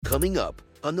Coming up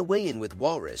on The Weigh-In with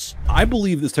Walrus. I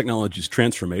believe this technology is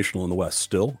transformational in the West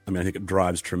still. I mean, I think it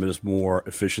drives tremendous more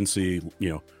efficiency,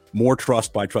 more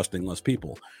trust by trusting less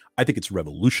people. I think it's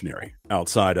revolutionary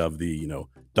outside of the,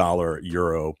 dollar,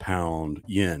 euro, pound,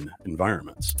 yen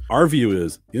environments. Our view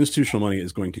is the institutional money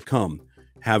is going to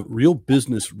have real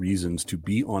business reasons to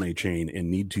be on a chain and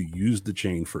need to use the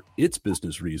chain for its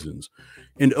business reasons.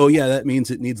 And that means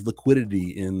it needs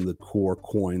liquidity in the core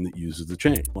coin that uses the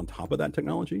chain. On top of that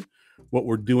technology, what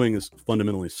we're doing is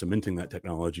fundamentally cementing that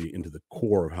technology into the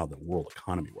core of how the world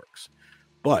economy works,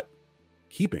 but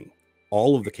keeping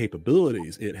all of the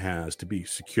capabilities it has to be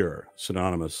secure,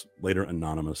 pseudonymous, later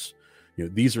anonymous.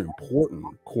 These are important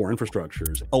core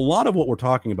infrastructures. A lot of what we're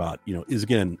talking about, is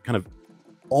again, kind of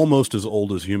almost as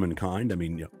old as humankind. I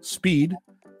mean, speed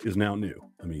is now new.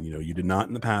 I mean, you did not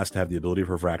in the past have the ability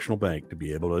for a fractional bank to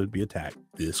be able to be attacked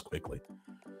this quickly.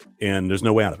 And there's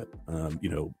no way out of it.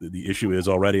 The issue is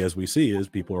already, as we see, is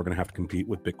people are going to have to compete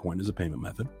with Bitcoin as a payment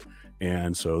method.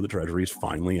 And so the Treasury is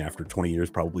finally, after 20 years,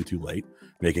 probably too late,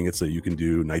 making it so you can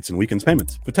do nights and weekends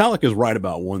payments. Vitalik is right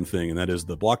about one thing, and that is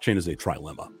the blockchain is a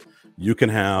trilemma. You can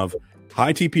have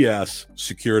high TPS,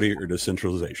 security, or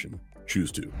decentralization.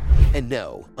 Choose to. And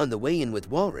now, on The Weigh-In with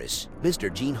Walrus,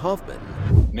 Mr. Gene Hoffman.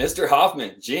 Mr.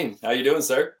 Hoffman, Gene, how you doing,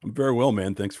 sir? I'm very well,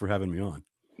 man. Thanks for having me on.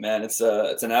 Man, it's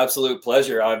an absolute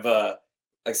pleasure. I've like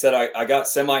I said, I got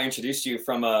semi-introduced to you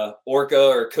from Orca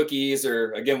or Cookies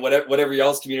or, again, whatever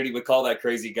y'all's community would call that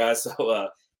crazy guy. So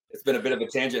it's been a bit of a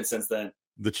tangent since then.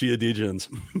 The Chia Degens.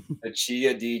 The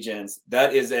Chia Degens.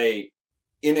 That is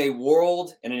in a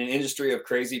world and in an industry of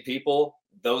crazy people,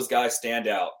 those guys stand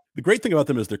out. The great thing about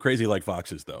them is they're crazy like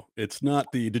foxes, though. It's not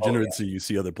the degeneracy you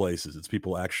see other places. It's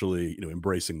people actually,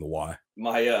 embracing the why.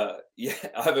 I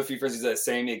have a few friends who say the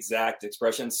same exact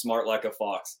expression, smart like a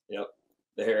fox. Yep.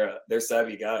 They're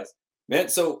savvy guys, man.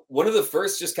 So one of the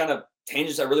first just kind of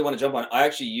tangents I really want to jump on, I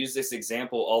actually use this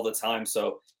example all the time.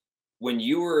 So when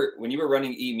you were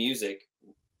running eMusic,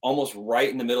 almost right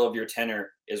in the middle of your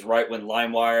tenure is right when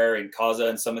Limewire and Kazaa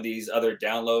and some of these other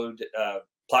download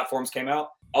platforms came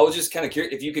out. I was just kind of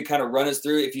curious if you could kind of run us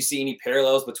through if you see any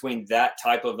parallels between that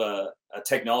type of a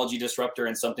technology disruptor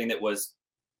and something that was,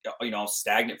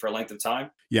 stagnant for a length of time.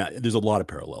 Yeah, there's a lot of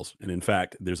parallels. And in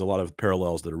fact, there's a lot of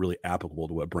parallels that are really applicable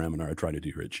to what Bram and I are trying to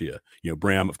do here at Chia.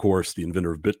 Bram, of course, the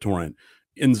inventor of BitTorrent,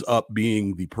 ends up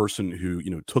being the person who,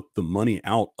 took the money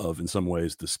out of, in some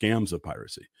ways, the scams of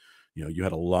piracy. You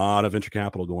had a lot of venture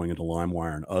capital going into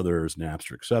Limewire and others,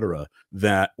 Napster, et cetera,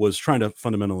 that was trying to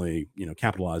fundamentally,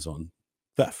 capitalize on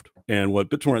theft. And what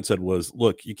BitTorrent said was,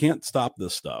 look, you can't stop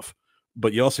this stuff,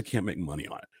 but you also can't make money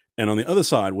on it. And on the other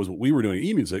side was what we were doing at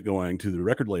eMusic, going to the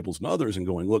record labels and others and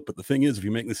going, look, but the thing is, if you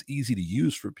make this easy to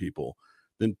use for people,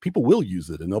 then people will use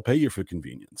it and they'll pay you for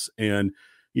convenience. And,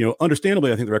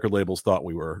 understandably, I think the record labels thought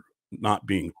we were not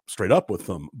being straight up with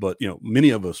them, but, many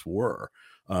of us were.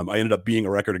 I ended up being a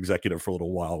record executive for a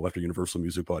little while after Universal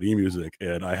Music bought eMusic.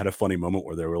 And I had a funny moment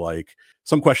where they were like,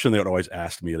 some question they would always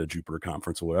ask me at a Jupiter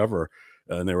conference or whatever.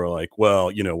 And they were like, well,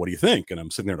 what do you think? And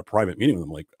I'm sitting there in a private meeting with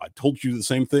them. Like, I told you the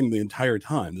same thing the entire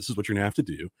time. This is what you're gonna have to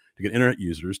do to get internet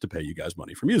users to pay you guys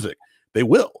money for music. They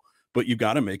will, but you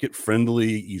got to make it friendly,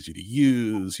 easy to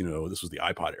use. This was the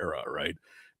iPod era, right?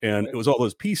 And it was all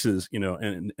those pieces,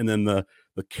 and then the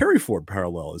carry forward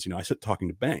parallel is, I sit talking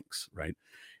to banks, right?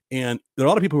 And there are a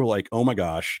lot of people who are like, oh my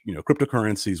gosh,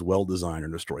 cryptocurrency is well designed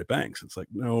to destroy banks. It's like,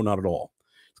 no, not at all.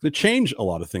 It's going to change a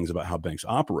lot of things about how banks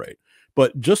operate.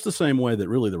 But just the same way that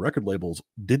really the record labels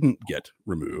didn't get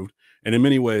removed. And in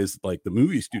many ways, like the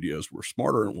movie studios were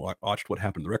smarter and watched what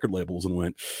happened to the record labels and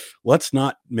went, let's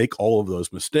not make all of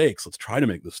those mistakes. Let's try to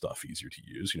make this stuff easier to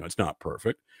use. It's not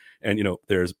perfect. And,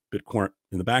 there's Bitcoin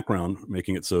in the background,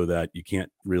 making it so that you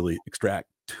can't really extract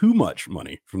too much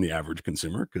money from the average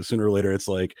consumer, because sooner or later it's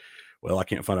like, well, I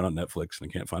can't find it on Netflix and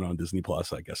I can't find it on Disney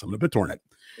Plus. I guess I'm going to BitTorrent it.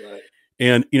 Right.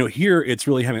 And, here it's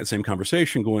really having that same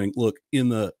conversation going, look, in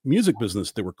the music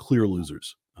business, there were clear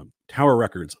losers. Tower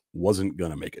Records wasn't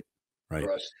going to make it. Right.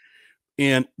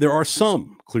 And there are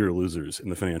some clear losers in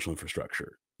the financial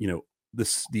infrastructure.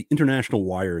 The international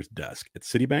wires desk at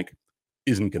Citibank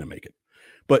isn't going to make it,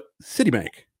 but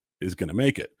Citibank is going to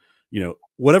make it.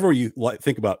 Whatever you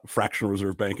think about fractional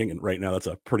reserve banking, and right now that's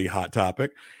a pretty hot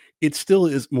topic, it still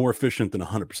is more efficient than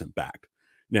 100% backed.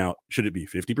 Now, should it be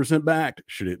 50% backed?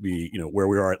 Should it be, where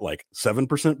we are at like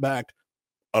 7% backed?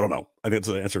 I don't know. I think it's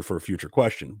an answer for a future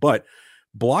question, but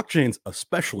blockchains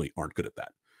especially aren't good at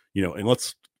that. And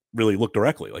let's really look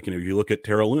directly. Like, you look at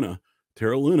Terra Luna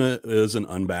is an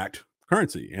unbacked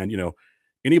currency. And,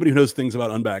 Anybody who knows things about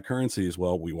unbacked currencies,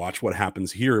 well, we watch what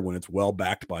happens here when it's well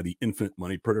backed by the infinite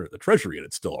money printer, the treasury, and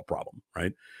it's still a problem,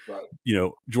 right?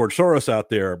 Right. George Soros out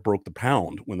there broke the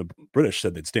pound when the British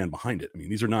said they'd stand behind it. I mean,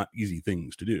 these are not easy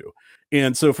things to do.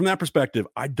 And so from that perspective,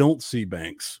 I don't see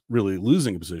banks really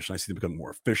losing a position. I see them becoming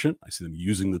more efficient. I see them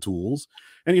using the tools.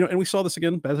 And, and we saw this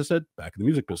again, as I said, back in the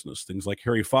music business. Things like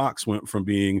Harry Fox went from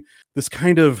being this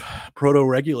kind of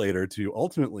proto-regulator to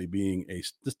ultimately being a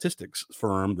statistics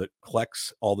firm that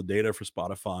collects all the data for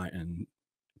Spotify and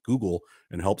Google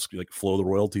and helps flow the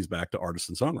royalties back to artists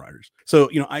and songwriters. So,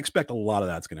 I expect a lot of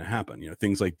that's going to happen.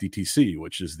 Things like DTC,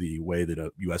 which is the way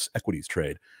that U.S. equities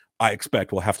trade, I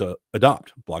expect we'll have to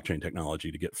adopt blockchain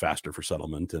technology to get faster for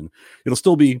settlement. And it'll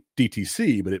still be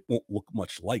DTC, but it won't look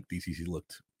much like DTC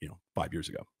looked, 5 years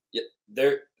ago. Yeah,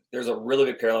 there's a really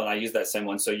big parallel, and I use that same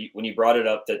one. So when you brought it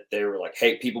up that they were like,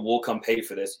 hey, people will come pay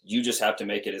for this. You just have to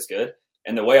make it as good.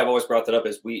 And the way I've always brought that up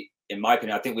is in my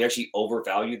opinion, I think we actually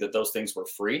overvalue that those things were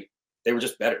free. They were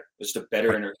just better. It was just a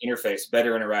better interface,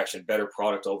 better interaction, better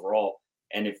product overall.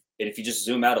 And if you just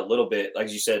zoom out a little bit,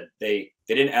 like you said, they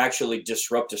didn't actually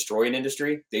destroy an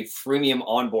industry. They freemium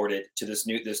onboarded to this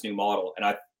new model. And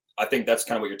I think that's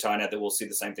kind of what you're tying at, that we'll see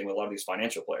the same thing with a lot of these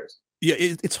financial players. Yeah,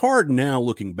 it's hard now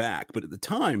looking back, but at the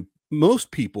time, most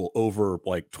people over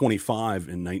 25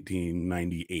 in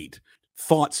 1998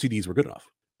 thought CDs were good enough.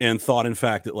 And thought, in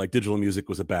fact, that digital music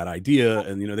was a bad idea.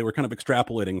 And, they were kind of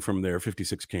extrapolating from their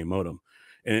 56K modem.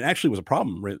 And it actually was a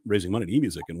problem raising money to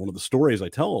eMusic. And one of the stories I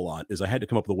tell a lot is I had to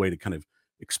come up with a way to kind of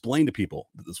explain to people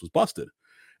that this was busted.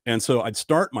 And so I'd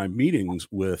start my meetings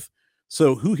with,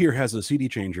 so who here has a CD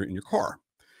changer in your car?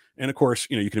 And of course,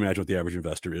 you can imagine what the average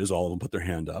investor is. All of them put their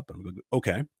hand up. And I'm like,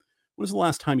 okay, when was the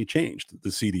last time you changed the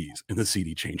CDs in the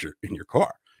CD changer in your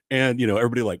car? And,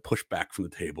 everybody pushed back from the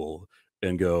table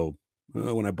and go,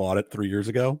 when I bought it 3 years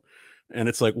ago. And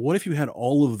it's like, what if you had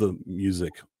all of the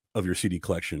music of your CD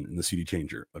collection in the CD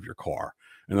changer of your car?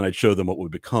 And then I'd show them what would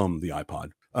become the iPod.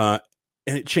 And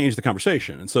it changed the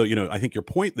conversation. And so, I think your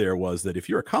point there was that if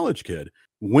you're a college kid,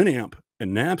 Winamp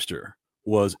and Napster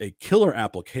was a killer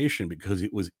application because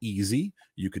it was easy.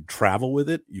 You could travel with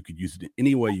it. You could use it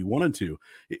any way you wanted to.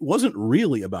 It wasn't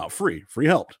really about free. Free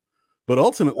helped. But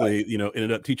ultimately,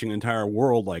 ended up teaching the entire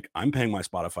world, I'm paying my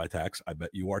Spotify tax. I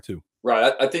bet you are too.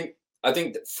 Right. I think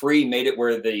that free made it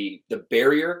where the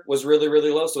barrier was really, really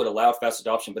low. So it allowed fast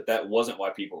adoption, but that wasn't why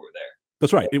people were there.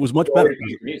 That's right. It was much better.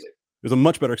 Music. It was a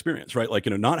much better experience, right?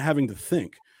 Not having to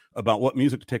think about what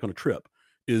music to take on a trip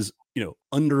is,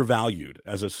 undervalued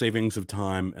as a savings of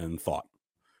time and thought.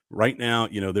 Right now,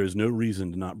 there's no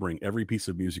reason to not bring every piece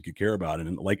of music you care about.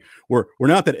 And we're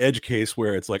not that edge case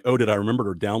where it's like, oh, did I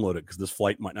remember to download it because this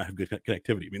flight might not have good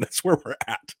connectivity? I mean, that's where we're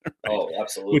at. Right? Oh,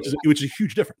 absolutely. Which is a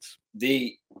huge difference.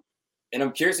 And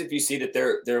I'm curious if you see that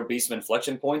there will be some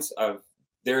inflection points.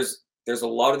 There's a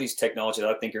lot of these technologies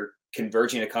that I think are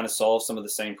converging to kind of solve some of the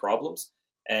same problems.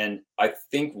 And I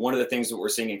think one of the things that we're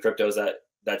seeing in crypto is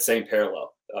that same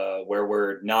parallel where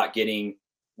we're not getting.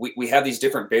 We have these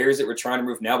different barriers that we're trying to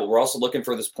remove now, but we're also looking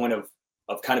for this point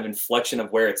of kind of inflection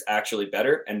of where it's actually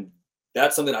better. And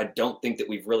that's something I don't think that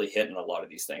we've really hit in a lot of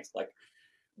these things.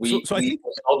 We are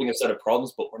solving a set of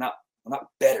problems, but we're not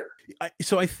better.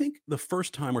 So I think the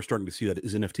first time we're starting to see that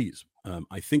is NFTs.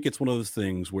 I think it's one of those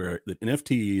things where the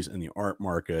NFTs and the art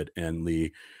market and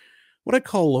the what I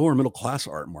call lower middle class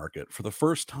art market for the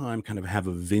first time kind of have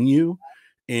a venue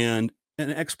and an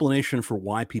explanation for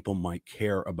why people might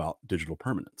care about digital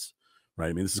permanence, right?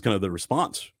 I mean, this is kind of the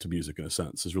response to music in a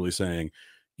sense, is really saying,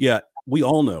 yeah, we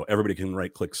all know everybody can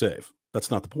right click save. That's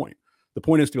not the point. The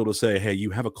point is to be able to say, hey, you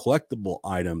have a collectible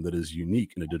item that is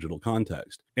unique in a digital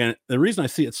context. And the reason I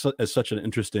see it as such an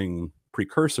interesting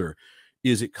precursor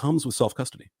is it comes with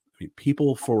self-custody. I mean,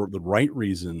 people for the right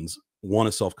reasons want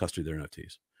to self-custody their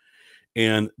NFTs.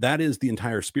 And that is the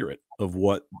entire spirit of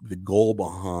what the goal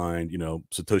behind,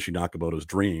 Satoshi Nakamoto's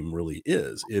dream really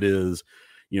is. It is,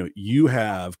 you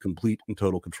have complete and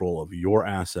total control of your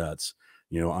assets.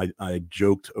 I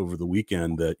joked over the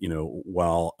weekend that,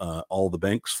 while all the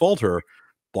banks falter,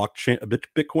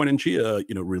 Bitcoin and Chia,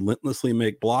 relentlessly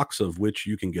make blocks of which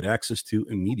you can get access to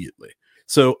immediately.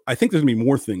 So I think there's gonna be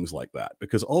more things like that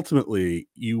because ultimately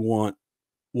you want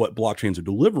what blockchains are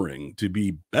delivering to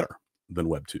be better than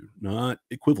Web 2, not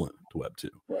equivalent to Web 2.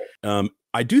 Right.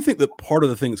 I do think that part of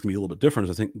the thing that's going to be a little bit different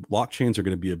is I think blockchains are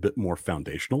going to be a bit more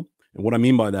foundational. And what I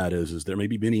mean by that is there may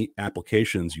be many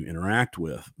applications you interact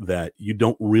with that you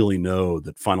don't really know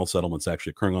that final settlement's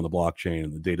actually occurring on the blockchain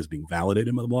and the data is being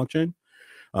validated by the blockchain.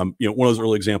 One of those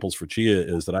early examples for Chia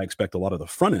is that I expect a lot of the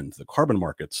front end, the carbon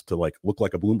markets, to look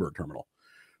like a Bloomberg terminal,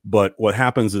 But what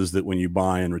happens is that when you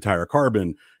buy and retire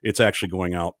carbon, it's actually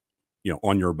going out,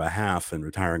 on your behalf and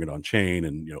retiring it on chain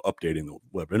and, updating the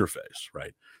web interface,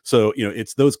 right? So,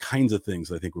 it's those kinds of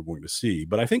things I think we're going to see.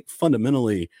 But I think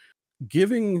fundamentally,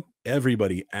 giving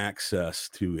everybody access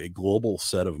to a global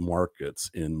set of markets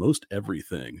in most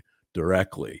everything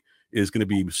directly is going to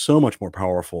be so much more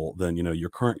powerful than, your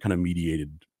current kind of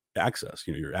mediated access.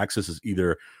 Your access is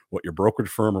either what your brokerage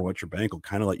firm or what your bank will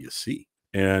kind of let you see.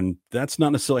 And that's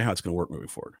not necessarily how it's going to work moving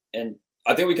forward. And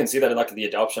I think we can see that in like the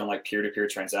adoption of like peer-to-peer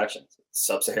transactions.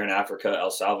 Sub-Saharan Africa, El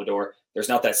Salvador, there's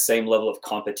not that same level of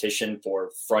competition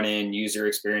for front-end user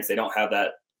experience. They don't have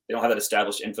that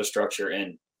established infrastructure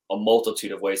in a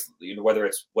multitude of ways, whether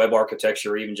it's web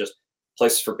architecture or even just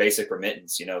places for basic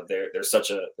remittance. There's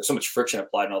so much friction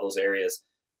applied in all those areas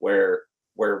where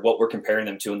what we're comparing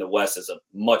them to in the West is a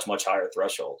much, much higher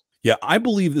threshold. Yeah, I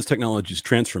believe this technology is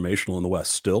transformational in the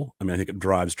West still. I mean, I think it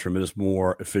drives tremendous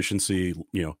more efficiency,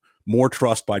 more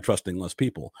trust by trusting less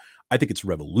people. I think it's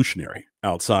revolutionary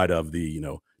outside of the,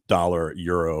 dollar,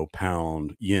 euro,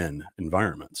 pound, yen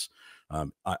environments.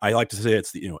 I like to say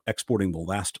it's the, exporting the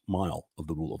last mile of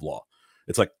the rule of law.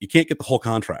 It's like you can't get the whole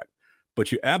contract,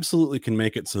 but you absolutely can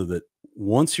make it so that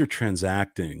once you're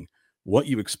transacting, what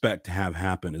you expect to have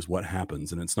happen is what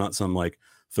happens. And it's not some like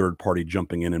third party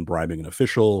jumping in and bribing an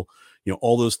official.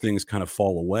 All those things kind of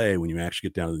fall away when you actually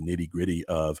get down to the nitty gritty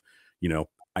of,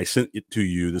 I sent it to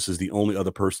you. This is the only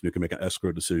other person who can make an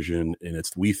escrow decision, and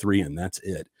it's we three, and that's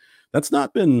it. That's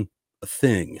not been a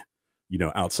thing,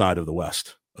 outside of the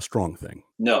West, a strong thing.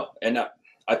 No, and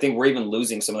I think we're even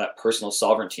losing some of that personal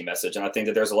sovereignty message. And I think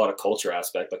that there's a lot of culture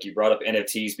aspect. Like you brought up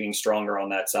NFTs being stronger on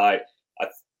that side.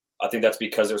 I think that's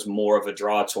because there's more of a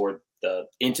draw toward the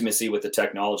intimacy with the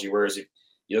technology. Whereas if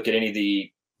you look at any of the,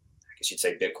 I guess you'd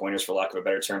say Bitcoiners, for lack of a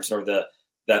better term, sort of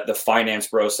the finance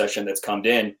bro session that's come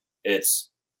in, it's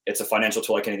a financial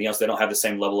tool like anything else. They don't have the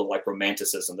same level of like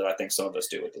romanticism that I think some of us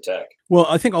do with the tech. Well,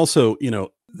 I think also,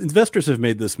 investors have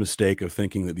made this mistake of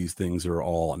thinking that these things are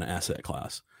all an asset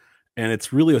class. And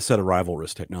it's really a set of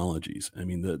rivalrous technologies. I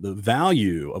mean, the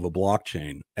value of a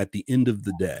blockchain at the end of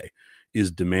the day is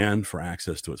demand for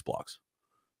access to its blocks.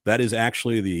 That is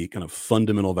actually the kind of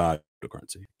fundamental value of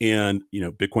currency. And,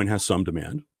 Bitcoin has some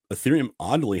demand. Ethereum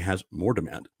oddly has more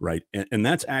demand, right? And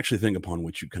that's actually the thing upon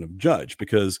which you kind of judge,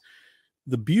 because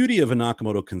the beauty of a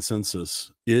Nakamoto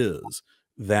consensus is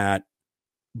that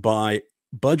by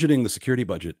budgeting the security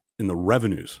budget in the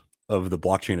revenues of the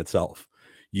blockchain itself,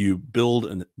 you build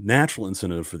a natural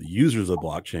incentive for the users of the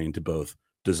blockchain to both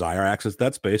desire access to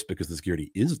that space because the security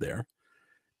is there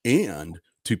and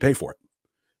to pay for it.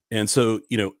 And so,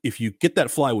 if you get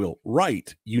that flywheel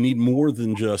right, you need more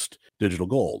than just digital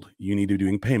gold. You need to be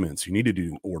doing payments. You need to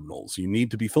do ordinals. You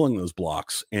need to be filling those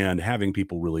blocks and having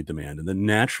people really demand, and then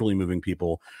naturally moving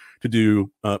people to do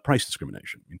price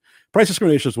discrimination. I mean, price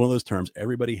discrimination is one of those terms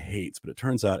everybody hates, but it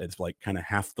turns out it's like kind of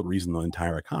half the reason the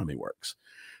entire economy works.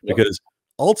 Yep. Because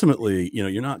ultimately,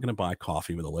 you're not going to buy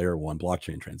coffee with a layer 1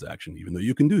 blockchain transaction, even though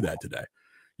you can do that today.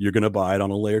 You're going to buy it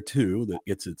on a layer 2 that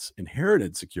gets its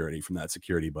inherited security from that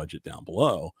security budget down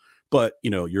below. But,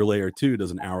 your layer 2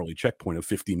 does an hourly checkpoint of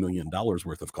 $50 million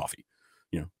worth of coffee.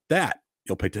 That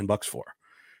you'll pay $10 for.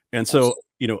 And so,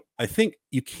 I think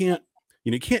you can't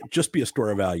just be a store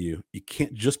of value. You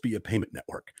can't just be a payment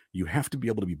network. You have to be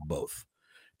able to be both.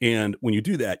 And when you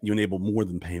do that, you enable more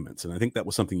than payments. And I think that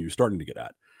was something you're starting to get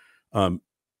at.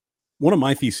 One of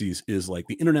my theses is like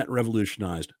the internet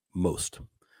revolutionized most,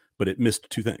 but it missed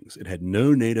two things. It had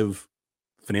no native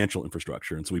financial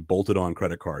infrastructure. And so we bolted on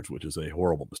credit cards, which is a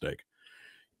horrible mistake.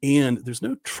 And there's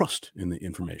no trust in the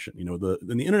information.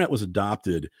 When the internet was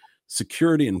adopted,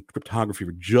 security and cryptography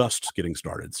were just getting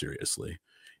started seriously.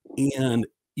 And,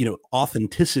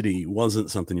 authenticity wasn't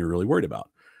something you're really worried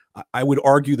about. I would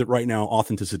argue that right now,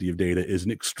 authenticity of data is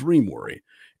an extreme worry.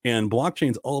 And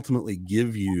blockchains ultimately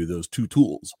give you those two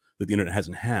tools that the internet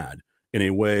hasn't had in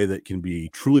a way that can be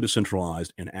truly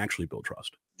decentralized and actually build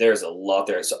trust. There's a lot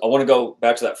there. So I want to go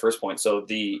back to that first point. So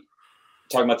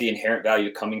talking about the inherent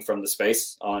value coming from the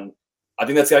space I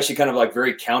think that's actually kind of like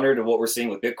very counter to what we're seeing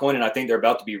with Bitcoin. And I think they're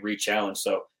about to be re-challenged.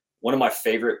 So one of my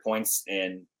favorite points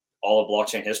in all of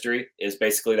blockchain history is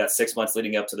basically that 6 months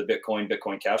leading up to the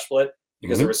Bitcoin cash split,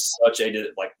 because there was such a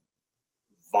like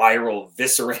viral,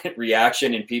 viscerant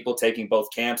reaction in people taking both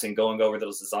camps and going over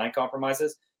those design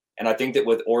compromises. And I think that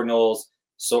with ordinals,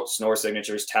 snore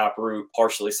signatures, Taproot,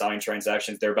 partially signed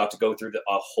transactions, they're about to go through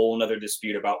a whole nother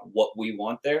dispute about what we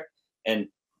want there. And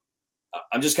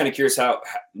I'm just kind of curious how,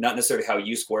 not necessarily how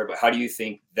you square, but how do you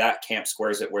think that camp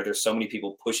squares it, where there's so many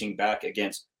people pushing back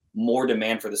against more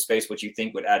demand for the space, which you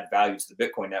think would add value to the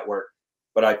Bitcoin network,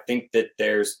 but I think that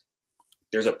there's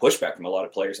a pushback from a lot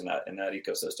of players in that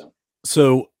ecosystem.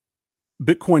 So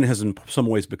Bitcoin has in some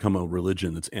ways become a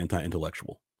religion that's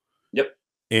anti-intellectual. Yep.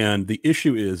 And the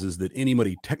issue is that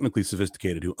anybody technically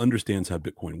sophisticated who understands how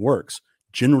Bitcoin works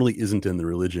generally isn't in the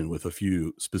religion, with a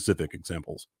few specific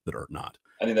examples that are not.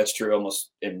 I think that's true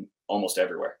almost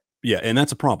everywhere. Yeah, and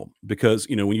that's a problem because,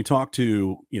 when you talk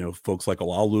to, folks like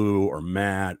Alalu or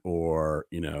Matt or,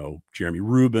 Jeremy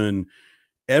Rubin,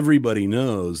 everybody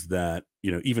knows that,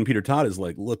 even Peter Todd is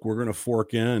like, look, we're going to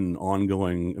fork in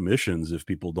ongoing emissions if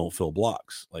people don't fill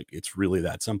blocks. Like, it's really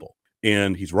that simple.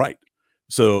 And he's right.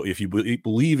 So if you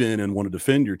believe in and want to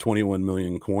defend your 21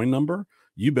 million coin number,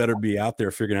 you better be out there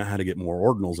figuring out how to get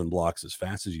more ordinals and blocks as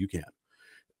fast as you can.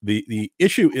 The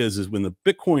issue is when the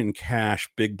Bitcoin Cash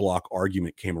big block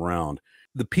argument came around,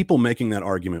 the people making that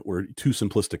argument were too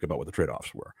simplistic about what the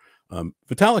trade-offs were.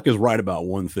 Vitalik is right about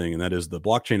one thing, and that is the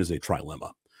blockchain is a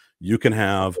trilemma. You can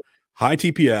have high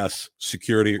TPS,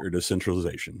 security, or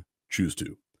decentralization. Choose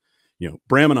two.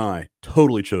 Bram and I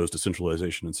totally chose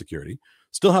decentralization and security.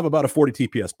 Still have about a 40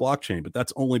 TPS blockchain, but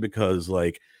that's only because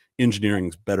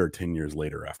engineering's better 10 years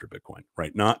later after Bitcoin,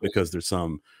 right? Not because there's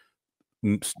some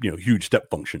huge step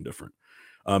function different.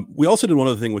 We also did one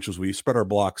other thing, which was we spread our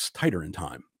blocks tighter in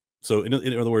time. So in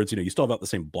other words, you still have about the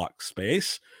same block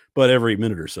space, but every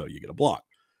minute or so you get a block.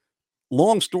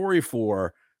 Long story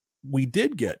for, we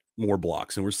did get more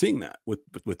blocks, and we're seeing that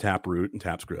with Taproot and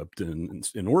TapScript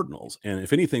and ordinals. And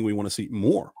if anything, we want to see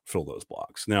more fill those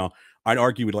blocks. Now, I'd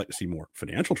argue we'd like to see more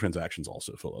financial transactions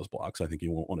also fill those blocks. I think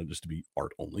you won't want it just to be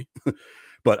art only,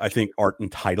 but I think art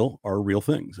and title are real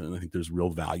things, and I think there's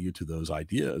real value to those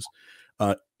ideas.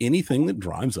 Anything that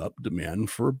drives up demand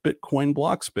for Bitcoin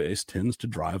block space tends to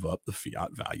drive up the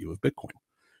fiat value of Bitcoin.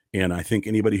 And I think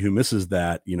anybody who misses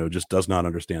that, just does not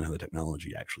understand how the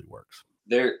technology actually works.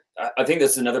 I think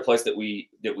that's another place that we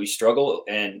struggle,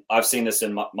 and I've seen this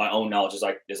in my own knowledge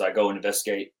as I go and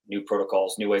investigate new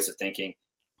protocols, new ways of thinking.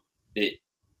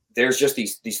 There's just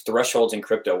these thresholds in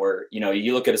crypto where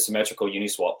you look at a symmetrical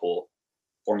Uniswap pool,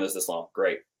 formula's this long,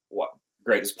 great,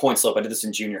 this point slope. I did this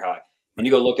in junior high, and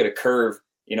you go look at a curve,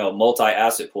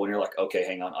 multi-asset pool, and you're like, okay,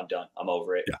 hang on, I'm done, I'm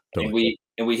over it. Yeah, totally.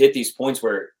 And we hit these points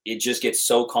where it just gets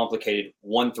so complicated,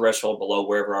 one threshold below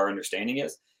wherever our understanding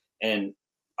is, and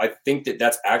I think that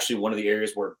that's actually one of the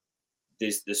areas where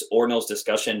this ordinals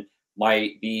discussion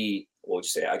might be, what would you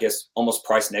say, I guess almost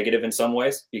price negative in some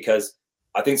ways, because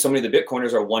I think so many of the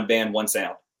Bitcoiners are one band, one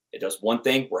sound. It does one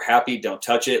thing. We're happy. Don't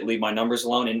touch it. Leave my numbers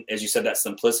alone. And as you said, that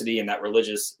simplicity and that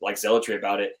religious zealotry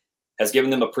about it has given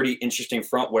them a pretty interesting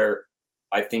front where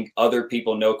I think other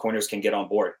people know coiners can get on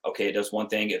board. Okay, it does one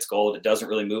thing. It's gold. It doesn't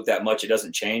really move that much. It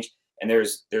doesn't change. And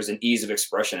there's an ease of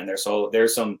expression in there. So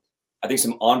there's some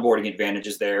onboarding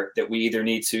advantages there that we either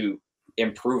need to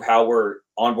improve how we're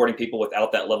onboarding people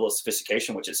without that level of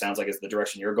sophistication, which it sounds like is the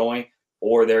direction you're going,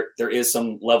 or there is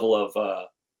some level of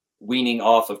weaning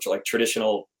off of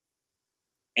traditional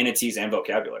entities and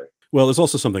vocabulary. Well, there's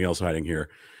also something else hiding here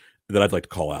that I'd like to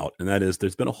call out, and that is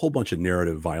there's been a whole bunch of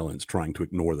narrative violence trying to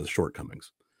ignore the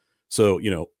shortcomings. So,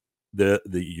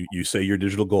 you say you're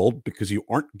digital gold because you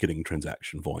aren't getting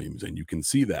transaction volumes, and you can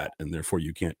see that, and therefore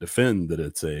you can't defend that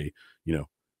it's a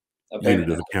unit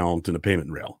of account and a payment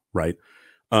rail, right?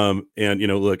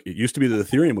 Look, it used to be that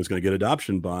Ethereum was going to get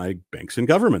adoption by banks and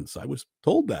governments. I was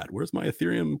told that. Where's my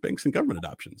Ethereum banks and government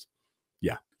adoptions?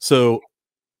 Yeah. So,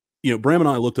 Bram and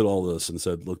I looked at all this and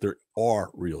said, look, there are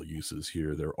real uses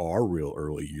here. There are real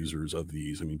early users of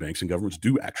these. I mean, banks and governments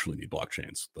do actually need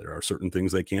blockchains. There are certain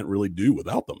things they can't really do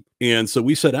without them. And so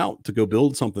we set out to go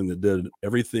build something that did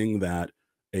everything that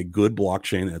a good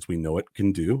blockchain as we know it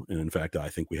can do. And in fact, I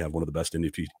think we have one of the best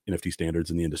NFT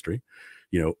standards in the industry.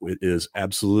 It is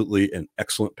absolutely an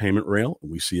excellent payment rail.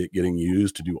 We see it getting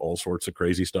used to do all sorts of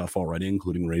crazy stuff already,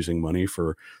 including raising money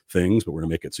for things, but we're going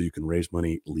to make it so you can raise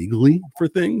money legally for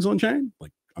things on chain.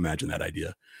 Like, imagine that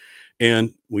idea.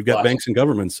 And we've got banks and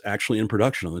governments actually in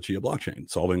production on the Chia blockchain,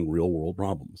 solving real world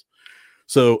problems.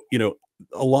 So,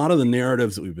 a lot of the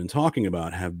narratives that we've been talking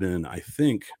about have been, I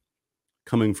think,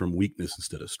 coming from weakness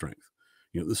instead of strength.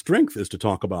 The strength is to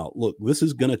talk about, look, this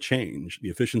is going to change the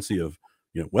efficiency of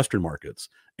Western markets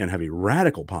and have a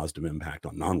radical positive impact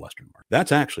on non-Western markets.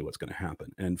 That's actually what's going to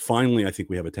happen. And finally, I think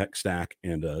we have a tech stack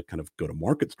and a kind of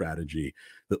go-to-market strategy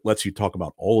that lets you talk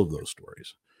about all of those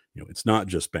stories. It's not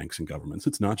just banks and governments.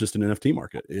 It's not just an NFT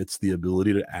market. It's the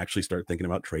ability to actually start thinking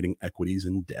about trading equities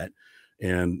and debt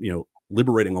and,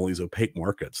 liberating all these opaque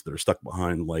markets that are stuck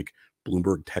behind like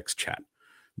Bloomberg text chat.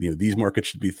 These markets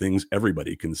should be things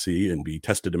everybody can see and be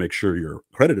tested to make sure you're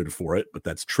credited for it, but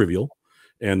that's trivial.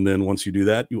 And then once you do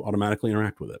that, you automatically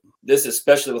interact with it. This,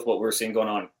 especially with what we're seeing going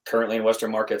on currently in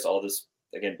Western markets, all this,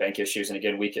 again, bank issues. And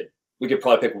again, we could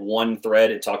probably pick one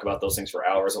thread and talk about those things for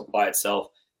hours by itself.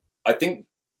 I think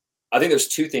there's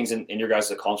two things in your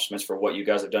guys' accomplishments for what you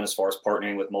guys have done as far as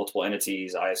partnering with multiple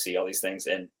entities, IFC, all these things.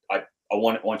 And I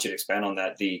want you to expand on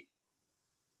that.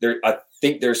 I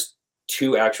think there's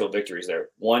two actual victories there.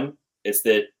 One, it's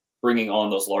that bringing on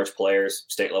those large players,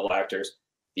 state level actors.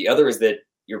 The other is that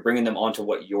you're bringing them onto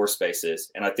what your space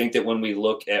is. And I think that when we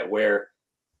look at where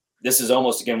this is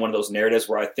almost, again, one of those narratives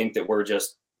where I think that we're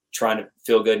just trying to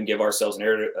feel good and give ourselves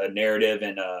a narrative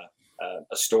and a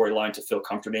storyline to feel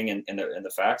comforting in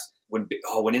the facts. When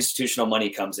institutional money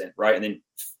comes in, right, and then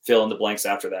fill in the blanks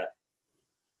after that.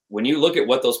 When you look at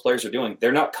what those players are doing,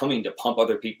 they're not coming to pump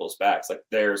other people's backs. Like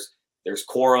there's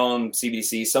Quorum,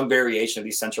 CBDC, some variation of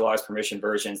these centralized permission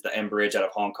versions, the mBridge out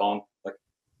of Hong Kong. Like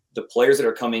the players that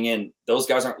are coming in, those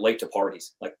guys aren't late to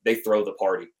parties. Like they throw the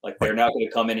party. Like they're not going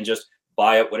to come in and just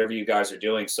buy up whatever you guys are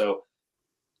doing. So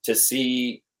to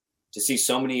see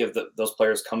so many of those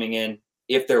players coming in,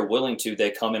 if they're willing to,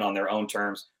 they come in on their own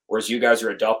terms, whereas you guys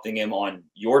are adopting them on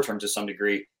your terms to some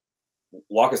degree.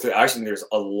 Walk us through. I think there's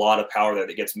a lot of power there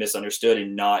that gets misunderstood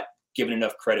and not given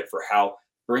enough credit for how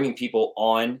bringing people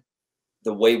on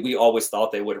the way we always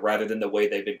thought they would, rather than the way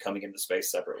they've been coming into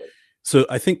space separately. So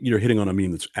I think you're hitting on a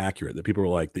meme that's accurate, that people are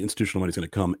like, the institutional money is going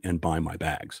to come and buy my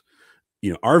bags.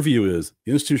 Our view is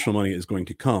the institutional money is going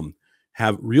to come,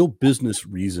 have real business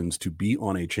reasons to be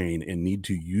on a chain and need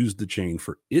to use the chain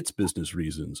for its business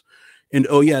reasons. And,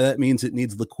 that means it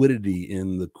needs liquidity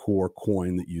in the core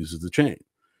coin that uses the chain.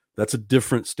 That's a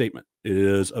different statement. It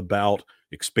is about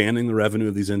expanding the revenue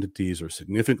of these entities or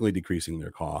significantly decreasing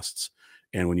their costs.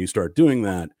 And when you start doing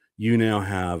that, you now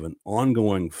have an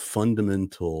ongoing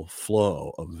fundamental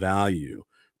flow of value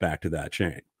back to that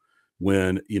chain.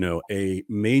 When, a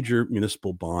major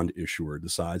municipal bond issuer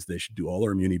decides they should do all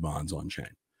their muni bonds on chain,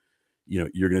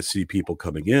 you're going to see people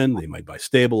coming in. They might buy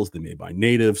stables, they may buy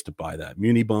natives to buy that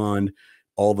muni bond.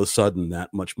 All of a sudden,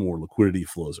 that much more liquidity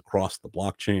flows across the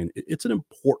blockchain. It's an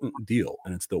important deal,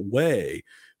 and it's the way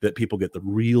that people get the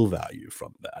real value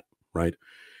from that, right?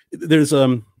 There was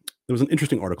an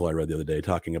interesting article I read the other day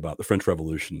talking about the French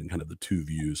Revolution and kind of the two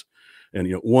views. And,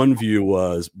 one view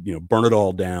was, burn it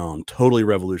all down, totally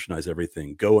revolutionize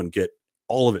everything, go and get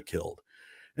all of it killed.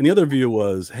 And the other view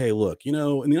was, hey, look, in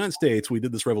the United States, we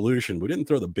did this revolution. We didn't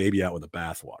throw the baby out with the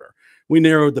bathwater. We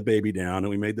narrowed the baby down and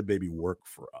we made the baby work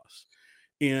for us.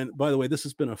 And by the way, this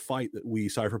has been a fight that we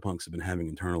cypherpunks have been having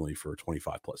internally for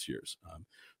 25 plus years.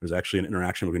 There's actually an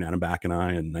interaction between Adam Back and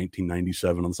I in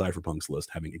 1997 on the cypherpunks list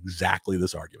having exactly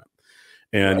this argument.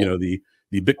 And, Right.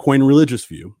 The Bitcoin religious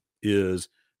view is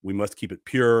we must keep it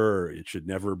pure. It should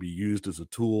never be used as a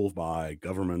tool by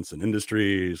governments and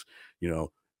industries.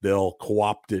 They'll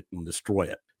co-opt it and destroy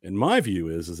it. And my view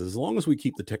is as long as we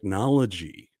keep the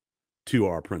technology to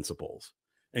our principles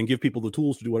and give people the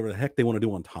tools to do whatever the heck they want to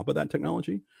do on top of that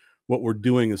technology, what we're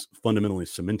doing is fundamentally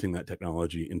cementing that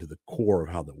technology into the core of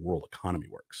how the world economy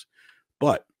works.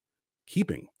 But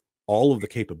keeping all of the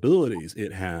capabilities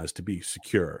it has to be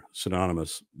secure,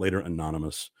 synonymous, later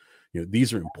anonymous,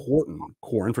 these are important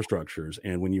core infrastructures.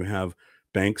 And when you have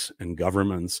banks and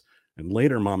governments and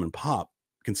later mom and pop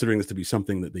considering this to be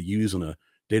something that they use on a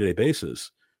day-to-day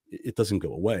basis, it doesn't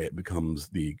go away. It becomes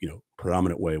the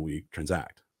predominant way we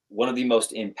transact. One of the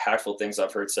most impactful things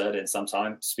I've heard said in some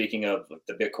time, speaking of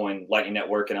the Bitcoin Lightning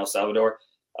Network in El Salvador,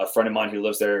 a friend of mine who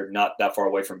lives there not that far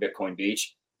away from Bitcoin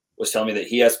Beach was telling me that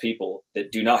he has people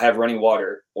that do not have running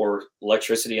water or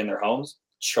electricity in their homes,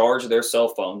 charge their cell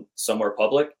phone somewhere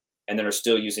public, and then are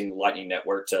still using Lightning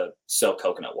Network to sell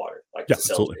coconut water. Yeah,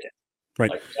 absolutely.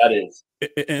 Right. Like that is.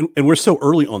 And we're so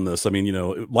early on this. I mean,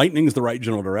 Lightning is the right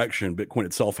general direction. Bitcoin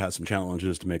itself has some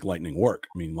challenges to make Lightning work.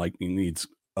 I mean, Lightning needs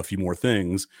a few more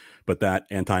things, but that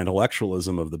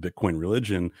anti-intellectualism of the Bitcoin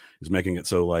religion is making it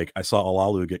so, like, I saw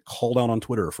Alalu get called out on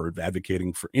Twitter for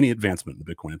advocating for any advancement in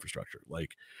the Bitcoin infrastructure.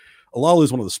 Like, Alalu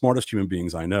is one of the smartest human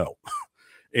beings I know.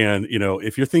 And,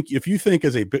 if you think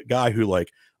as a guy who, like,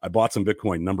 I bought some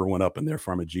Bitcoin, number one up and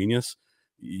therefore I'm a genius,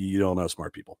 you don't know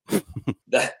smart people.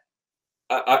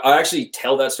 I actually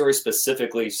tell that story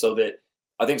specifically so that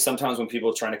I think sometimes when people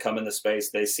are trying to come in the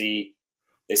space, they see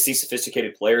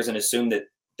sophisticated players and assume that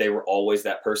they were always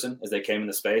that person as they came in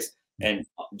the space. And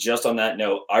just on that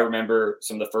note, I remember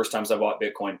some of the first times I bought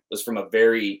Bitcoin was from a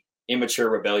very immature,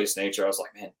 rebellious nature. I was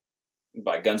like, man, you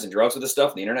buy guns and drugs with this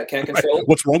stuff. The internet can't control it.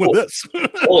 What's wrong with this?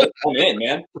 Come in,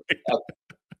 man.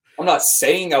 I'm not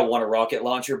saying I want a rocket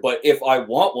launcher, but if I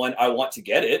want one, I want to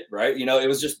get it, right? It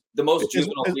was just the most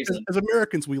juvenile reason. As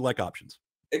Americans, we like options.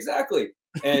 Exactly.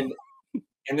 And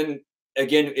And then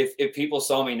again, if people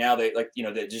saw me now, they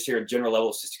they just hear a general level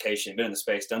of sophistication, been in the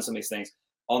space, done some of these things.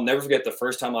 I'll never forget the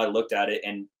first time I looked at it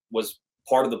and was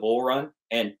part of the bull run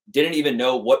and didn't even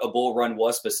know what a bull run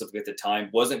was specifically at the time,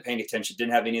 wasn't paying attention,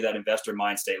 didn't have any of that investor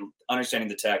mind state, understanding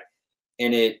the tech.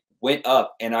 And it went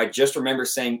up. And I just remember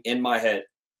saying in my head,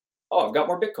 oh, I've got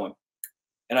more Bitcoin.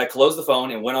 And I closed the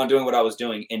phone and went on doing what I was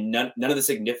doing. And none of the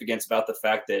significance about the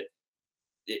fact that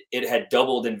it had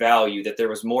doubled in value, that there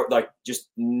was more, like just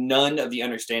none of the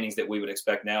understandings that we would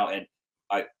expect now. And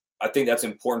I think that's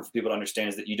important for people to understand,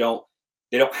 is that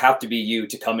they don't have to be you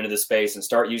to come into the space and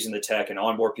start using the tech and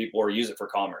onboard people or use it for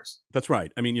commerce. That's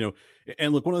right. I mean,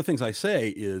 and look, one of the things I say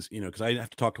is, because I have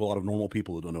to talk to a lot of normal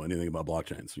people who don't know anything about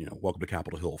blockchains, welcome to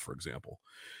Capitol Hill, for example.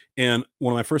 And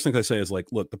one of my first things I say is like,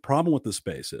 look, the problem with this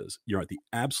space is you're at the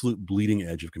absolute bleeding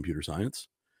edge of computer science.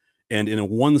 And in a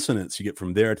one sentence, you get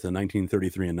from there to the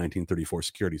 1933 and 1934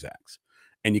 Securities Acts.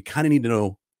 And you kind of need to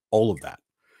know all of that.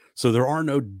 So there are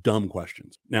no dumb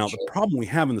questions. Now, the problem we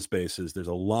have in the space is there's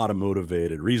a lot of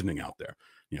motivated reasoning out there.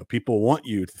 People want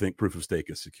you to think proof of stake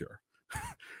is secure.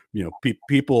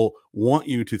 People want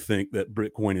you to think that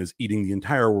Bitcoin is eating the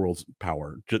entire world's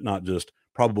power, not just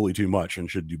probably too much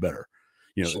and should do better.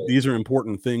 These are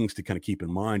important things to kind of keep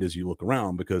in mind as you look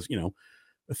around, because,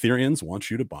 Ethereans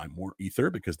want you to buy more Ether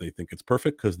because they think it's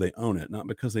perfect, because they own it, not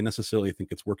because they necessarily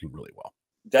think it's working really well.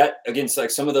 That, again, so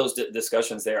like some of those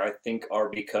discussions there, I think, are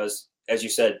because, as you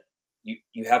said,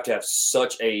 you have to have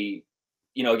such a,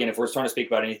 again, if we're trying to speak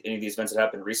about any of these events that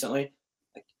happened recently,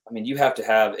 you have to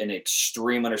have an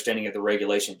extreme understanding of the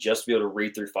regulation just to be able to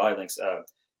read through filings.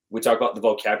 We talk about the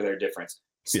vocabulary difference,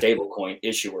 stablecoin,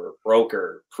 issuer,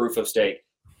 broker, proof of stake,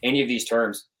 any of these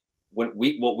terms. What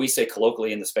we say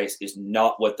colloquially in the space is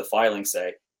not what the filings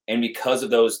say. And because of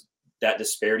that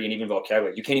disparity and even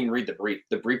vocabulary, you can't even read the brief.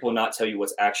 The brief will not tell you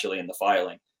what's actually in the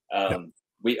filing.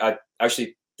 I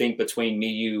actually think between me,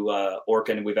 you,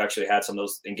 Orkin, we've actually had some of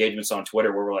those engagements on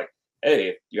Twitter where we're like, hey,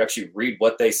 if you actually read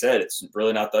what they said, it's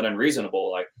really not that unreasonable.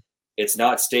 Like, it's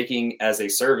not staking as a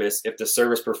service if the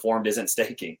service performed isn't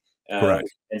staking.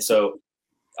 Correct. And so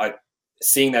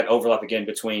seeing that overlap again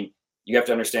between, you have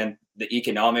to understand the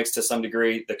economics to some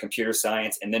degree, the computer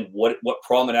science, and then what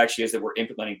problem it actually is that we're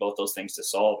implementing both those things to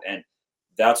solve. And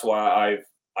that's why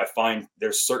I find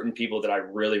there's certain people that I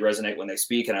really resonate when they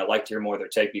speak, and I like to hear more of their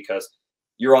take, because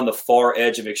you're on the far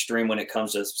edge of extreme when it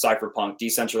comes to cypherpunk,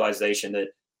 decentralization, that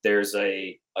there's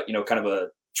a kind of a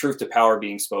truth to power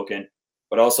being spoken,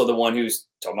 but also the one who's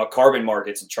talking about carbon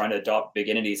markets and trying to adopt big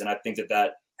entities. And I think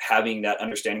that having that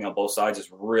understanding on both sides is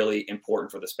really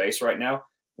important for the space right now.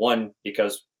 One,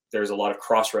 because there's a lot of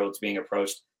crossroads being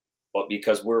approached, but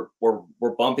because we're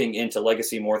bumping into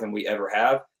legacy more than we ever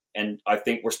have. And I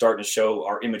think we're starting to show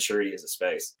our immaturity as a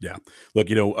space. Yeah. Look,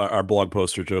 our blog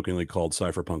posts are jokingly called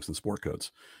cypherpunks and sport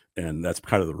codes. And that's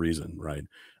kind of the reason, right?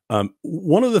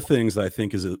 One of the things that I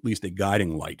think is at least a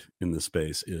guiding light in this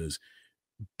space is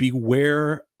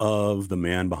beware of the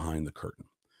man behind the curtain.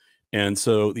 And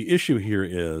so the issue here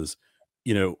is,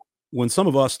 when some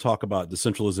of us talk about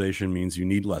decentralization means you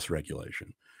need less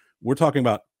regulation, we're talking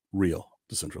about real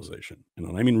decentralization. And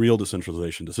when I mean real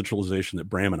decentralization that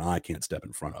Bram and I can't step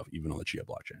in front of, even on the Chia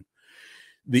blockchain.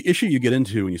 The issue you get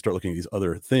into when you start looking at these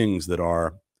other things that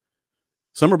are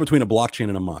somewhere between a blockchain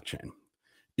and a mockchain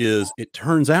is, it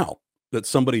turns out that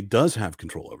somebody does have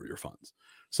control over your funds.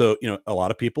 So, a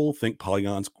lot of people think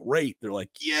Polygon's great. They're like,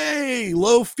 yay,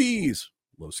 low fees,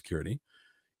 low security.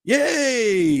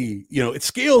 Yay, it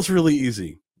scales really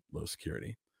easy, low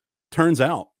security. Turns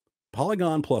out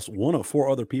Polygon plus one of four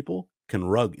other people can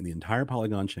rug in the entire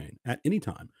Polygon chain at any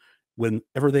time,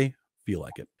 whenever they feel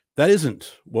like it. That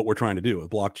isn't what we're trying to do with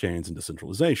blockchains and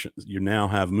decentralization. You now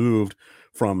have moved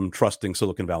from trusting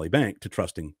Silicon Valley Bank to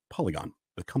trusting Polygon,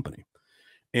 the company.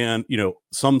 And,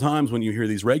 sometimes when you hear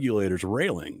these regulators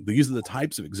railing, these are the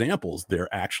types of examples they're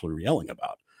actually yelling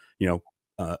about.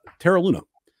 Terra Luna.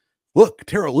 Look,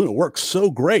 Terra Luna works so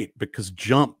great because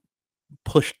Jump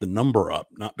pushed the number up,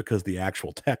 not because the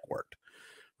actual tech worked,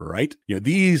 right?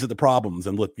 These are the problems.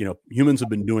 And look, humans have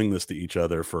been doing this to each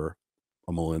other for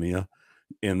a millennia.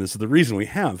 And this is the reason we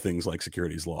have things like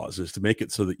securities laws, is to make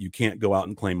it so that you can't go out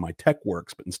and claim my tech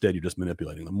works, but instead you're just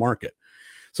manipulating the market.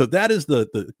 So that is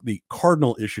the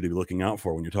cardinal issue to be looking out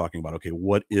for when you're talking about, okay,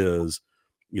 what is,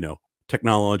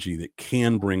 technology that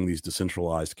can bring these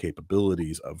decentralized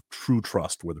capabilities of true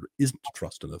trust, where there isn't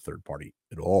trust in the third party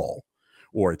at all,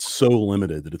 or it's so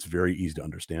limited that it's very easy to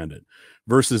understand it,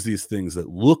 versus these things that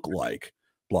look like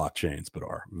blockchains but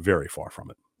are very far from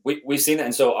it. We've seen that.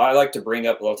 And so I like to bring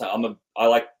up a lot of time, I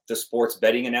like the sports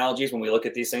betting analogies when we look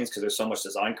at these things, because there's so much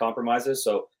design compromises.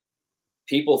 So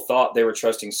people thought they were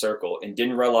trusting Circle and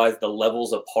didn't realize the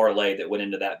levels of parlay that went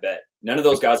into that bet. None of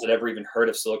those guys had ever even heard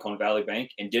of Silicon Valley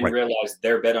Bank and didn't realize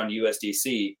their bet on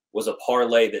USDC was a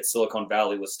parlay that Silicon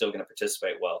Valley was still going to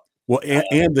participate well. Well,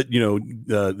 and that,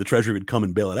 the Treasury would come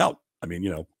and bail it out. I mean,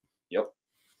 Yep.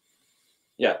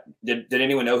 Yeah. Did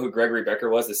anyone know who Gregory Becker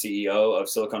was, the CEO of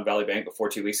Silicon Valley Bank, before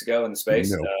 2 weeks ago in the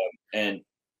space? No.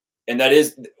 And that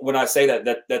is, when I say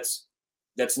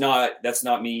that's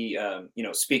not me,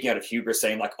 speaking out of hubris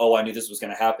saying like, oh, I knew this was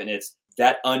going to happen. It's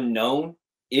that unknown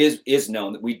is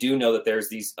known. That we do know that there's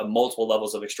these multiple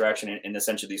levels of extraction and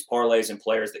essentially these parlays and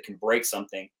players that can break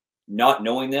something. Not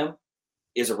knowing them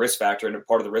is a risk factor and a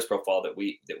part of the risk profile that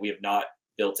we have not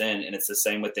built in. And it's the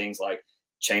same with things like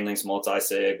Chainlink's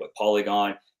multi-sig, with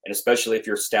Polygon, and especially if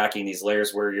you're stacking these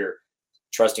layers where you're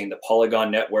trusting the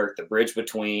Polygon network, the bridge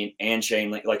between, and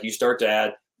Chainlink. Like, you start to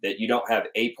add that you don't have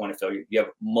a point of failure, you have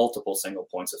multiple single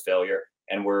points of failure.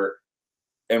 And we're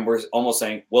almost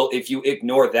saying, well, if you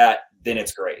ignore that, then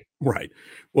it's great. Right.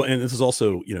 Well, and this is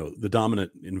also, the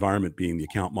dominant environment being the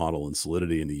account model and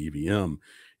Solidity and the EVM.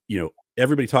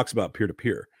 Everybody talks about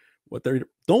peer-to-peer. What they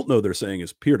don't know they're saying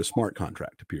is peer to smart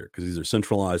contract to peer, because these are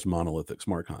centralized monolithic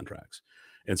smart contracts.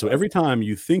 And so every time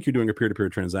you think you're doing a peer-to-peer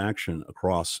transaction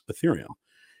across Ethereum,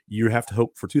 you have to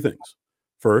hope for two things.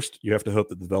 First, you have to hope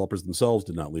that the developers themselves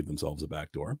did not leave themselves a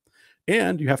backdoor.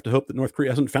 And you have to hope that North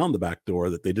Korea hasn't found the backdoor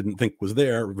that they didn't think was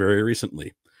there very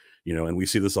recently. And we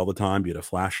see this all the time, be it a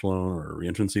flash loan or a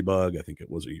reentrancy bug. I think it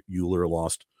was Euler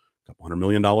lost a couple $100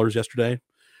 million yesterday.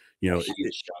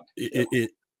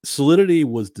 Solidity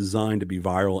was designed to be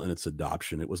viral in its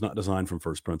adoption. It was not designed from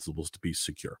first principles to be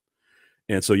secure.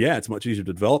 And so, it's much easier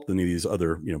to develop than these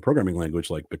other, programming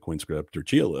language like Bitcoin script or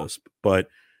Chia Lisp. But,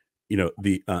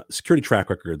 the security track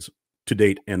records to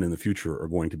date and in the future are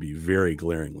going to be very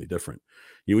glaringly different.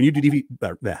 When you do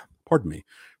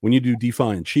when you do DeFi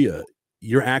and Chia,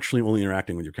 you're actually only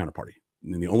interacting with your counterparty.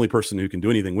 And the only person who can do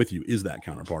anything with you is that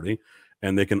counterparty.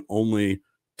 And they can only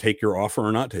take your offer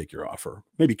or not take your offer,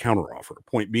 maybe counter offer.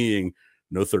 Point being,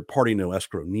 no third party, no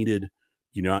escrow needed.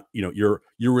 You're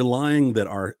relying that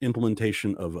our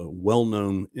implementation of a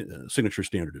well-known signature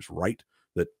standard is right.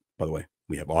 That, by the way,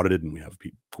 we have audited and we have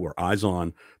people who are eyes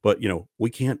on, but we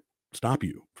can't stop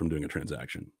you from doing a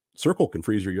transaction. Circle can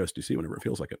freeze your USDC whenever it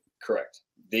feels like it. Correct.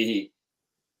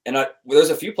 There's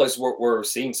a few places where we're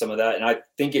seeing some of that, and I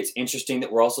think it's interesting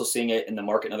that we're also seeing it in the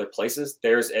market in other places.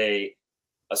 There's a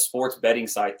sports betting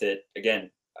site that, again,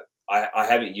 I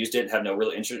haven't used it and have no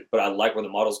real interest, but I like where the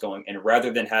model's going. And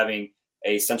rather than having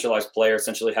a centralized player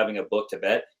essentially having a book to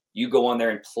bet, you go on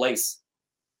there and place,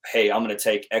 hey, I'm going to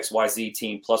take XYZ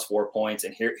team plus 4 points,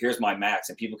 and here's my max,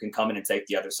 and people can come in and take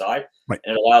the other side. Right.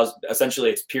 And it allows, essentially,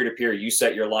 it's peer-to-peer. You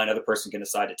set your line, other person can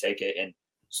decide to take it. And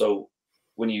so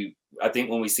I think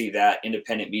when we see that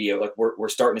independent media, like we're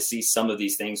starting to see some of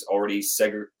these things already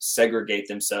segregate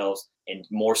themselves in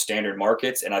more standard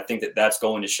markets. And I think that that's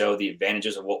going to show the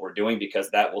advantages of what we're doing, because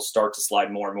that will start to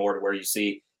slide more and more to where you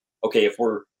see, okay, if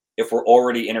we're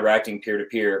already interacting peer to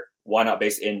peer, why not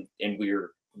and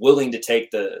we're willing to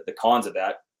take the cons of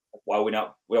that. Why we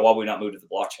not move to the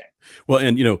blockchain? Well,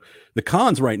 and the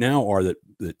cons right now are that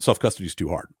self-custody is too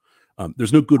hard.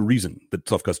 There's no good reason that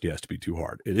self-custody has to be too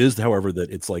hard. It is, however, that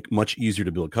it's like much easier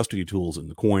to build custody tools in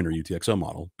the coin or UTXO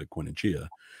model, Bitcoin and Chia,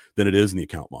 than it is in the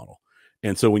account model.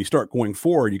 And so when you start going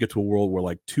forward, you get to a world where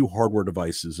like two hardware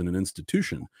devices in an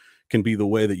institution can be the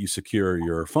way that you secure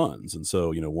your funds. And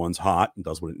so, one's hot and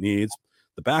does what it needs.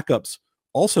 The backup's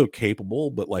also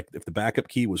capable, but like if the backup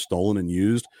key was stolen and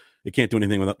used, it can't do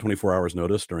anything without 24 hours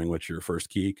notice, during which your first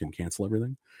key can cancel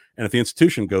everything. And if the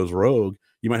institution goes rogue,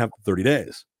 you might have 30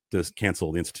 days to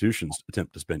cancel the institution's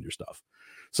attempt to spend your stuff.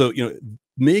 So,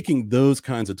 making those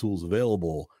kinds of tools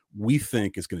available, we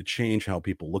think is going to change how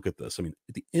people look at this. I mean,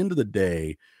 at the end of the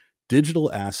day, digital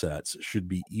assets should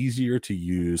be easier to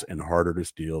use and harder to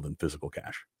steal than physical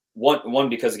cash. One,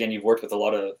 because again, you've worked with a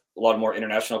lot of more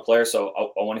international players, so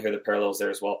I want to hear the parallels there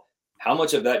as well. How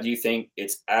much of that do you think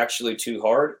it's actually too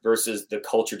hard versus the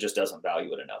culture just doesn't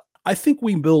value it enough? I think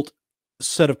we built a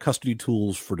set of custody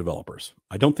tools for developers.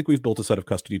 I don't think we've built a set of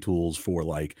custody tools for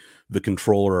like the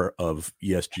controller of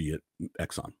ESG at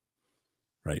Exxon,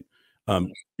 right?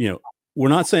 We're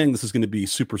not saying this is going to be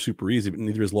super, super easy, but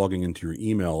neither is logging into your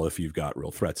email if you've got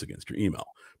real threats against your email.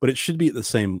 But it should be at the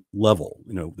same level.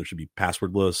 There should be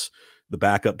passwordless. The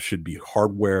backup should be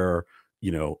hardware,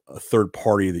 a third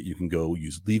party that you can go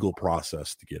use legal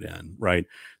process to get in, right?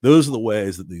 Those are the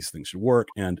ways that these things should work.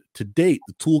 And to date,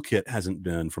 the toolkit hasn't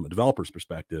been, from a developer's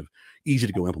perspective, easy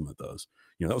to go implement those.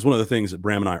 That was one of the things that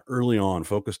Bram and I early on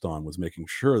focused on, was making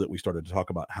sure that we started to talk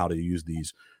about how to use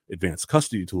these advanced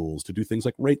custody tools to do things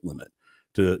like rate limit,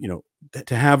 to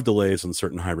have delays on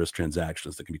certain high risk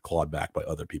transactions that can be clawed back by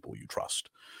other people you trust,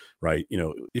 right?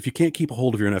 If you can't keep a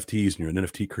hold of your NFTs and you're an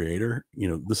NFT creator,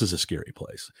 this is a scary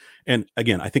place. And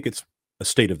again, I think it's a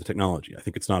state of the technology. I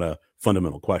think it's not a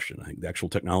fundamental question. I think the actual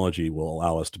technology will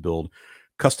allow us to build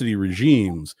custody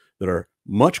regimes that are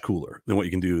much cooler than what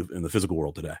you can do in the physical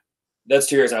world today. That's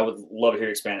 2 years. I would love to hear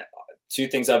you expand it. 2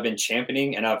 things I've been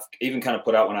championing, and I've even kind of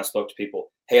put out when I spoke to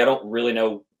people, hey, I don't really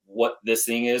know what this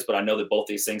thing is, but I know that both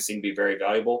these things seem to be very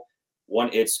valuable. One,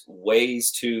 it's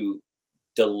ways to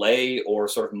delay or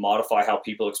sort of modify how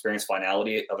people experience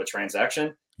finality of a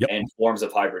transaction, and forms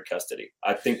of hybrid custody.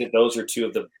 I think that those are 2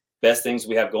 of the best things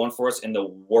we have going for us and the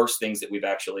worst things that we've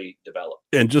actually developed.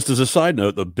 And just as a side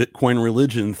note, the Bitcoin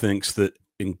religion thinks that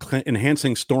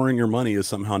enhancing storing your money is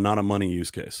somehow not a money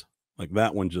use case. Like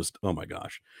that one just, oh my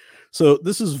gosh. So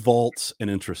this is vaults and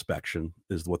introspection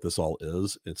is what this all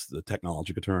is. It's the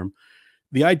technological term.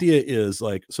 The idea is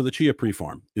so the Chia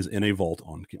prefarm is in a vault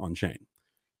on chain.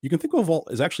 You can think of a vault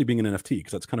as actually being an NFT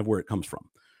because that's kind of where it comes from.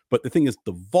 But the thing is,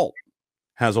 the vault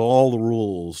has all the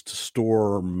rules to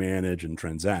store, manage, and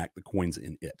transact the coins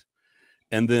in it.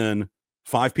 And then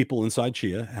 5 people inside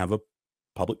Chia have a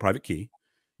public-private key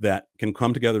that can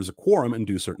come together as a quorum and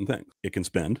do certain things. It can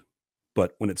spend,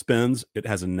 but when it spends, it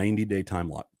has a 90-day time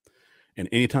lock. And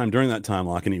anytime during that time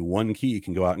lock, any one key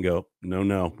can go out and go,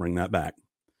 no, bring that back.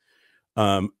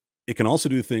 It can also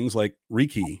do things like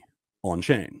rekey on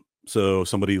chain. So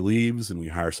somebody leaves and we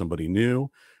hire somebody new.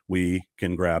 We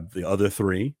can grab the other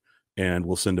 3 and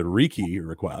we'll send a rekey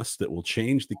request that will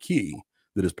change the key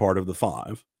that is part of the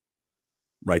 5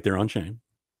 right there on chain.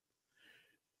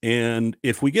 And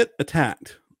if we get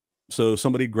attacked, so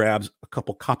somebody grabs a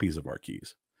couple copies of our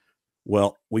keys,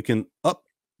 well, we can up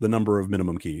the number of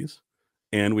minimum keys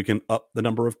and we can up the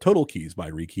number of total keys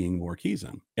by rekeying more keys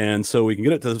in. And so we can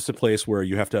get it to a place where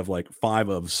you have to have 5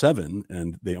 of 7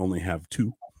 and they only have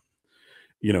 2.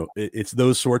 It's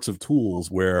those sorts of tools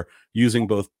where using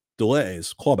both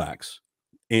delays, clawbacks,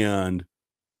 and,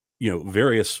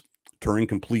 various Turing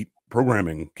complete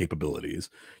programming capabilities,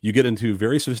 you get into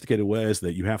very sophisticated ways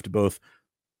that you have to both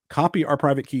copy our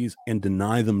private keys and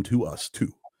deny them to us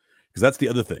too. Because that's the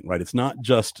other thing, right? It's not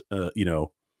just,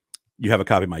 you have a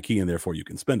copy of my key and therefore you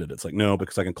can spend it. It's like, no,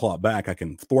 because I can claw it back. I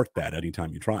can thwart that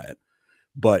anytime you try it.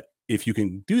 But if you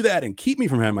can do that and keep me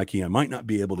from having my key, I might not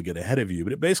be able to get ahead of you.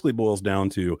 But it basically boils down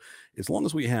to, as long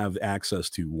as we have access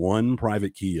to one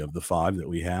private key of the 5 that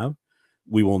we have,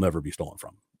 we will never be stolen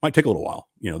from. Might take a little while.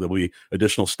 There'll be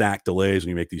additional stack delays when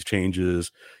you make these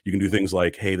changes. You can do things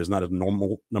like, hey, there's not a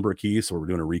normal number of keys, so we're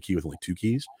doing a rekey with only 2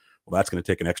 keys. Well, that's going to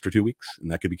take an extra 2 weeks,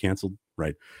 and that could be canceled,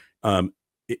 right?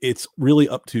 It's really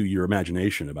up to your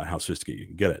imagination about how sophisticated you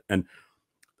can get it. And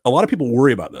a lot of people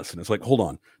worry about this, and it's like, hold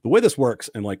on, the way this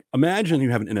works, and imagine you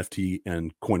have an NFT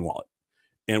and coin wallet,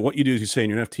 and what you do is you say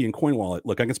in your NFT and coin wallet,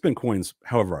 look, I can spend coins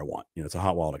however I want. It's a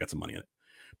hot wallet, I got some money in it.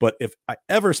 But if I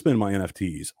ever spend my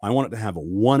NFTs, I want it to have a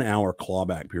 1-hour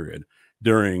clawback period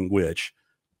during which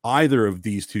either of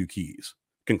these 2 keys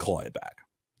can claw it back.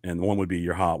 And one would be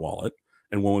your hot wallet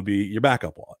and one would be your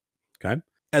backup wallet. Okay.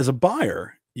 As a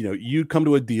buyer, you'd come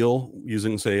to a deal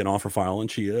using, say, an offer file in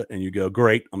Chia, and you go,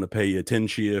 great, I'm going to pay you 10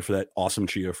 Chia for that awesome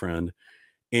Chia friend.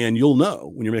 And you'll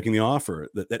know when you're making the offer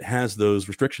that has those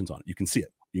restrictions on it. You can see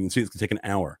it. You can see it's going to take an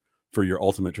hour for your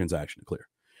ultimate transaction to clear.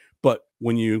 But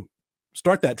when you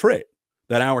start that trade,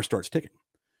 that hour starts ticking.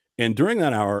 And during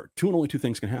that hour, only two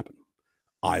things can happen.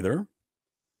 Either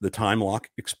the time lock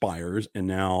expires and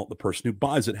now the person who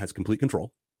buys it has complete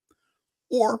control,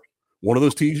 or one of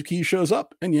those keys shows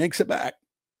up and yanks it back,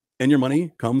 and your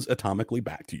money comes atomically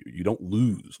back to you. You don't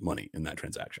lose money in that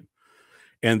transaction.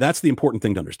 And that's the important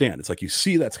thing to understand. It's like you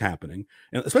see that's happening,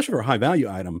 and especially for a high value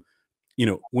item,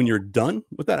 when you're done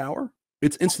with that hour,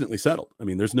 it's instantly settled. I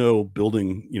mean, there's no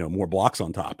building, more blocks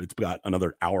on top. It's got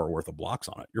another hour worth of blocks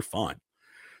on it. You're fine.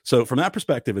 So from that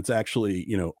perspective, it's actually,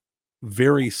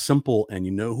 very simple, and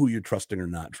who you're trusting or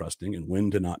not trusting and when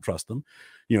to not trust them.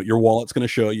 Your wallet's going to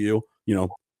show you,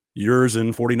 yours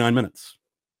in 49 minutes,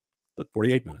 but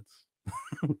 48 minutes,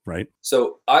 right?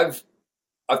 So I've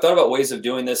thought about ways of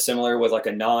doing this similar with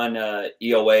a non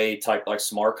EOA type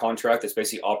smart contract that's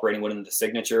basically operating within the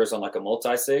signatures on a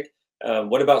multi-sig.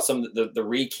 What about some of the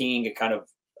rekeying and kind of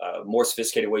more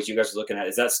sophisticated ways you guys are looking at?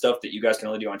 Is that stuff that you guys can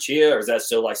only do on Chia, or is that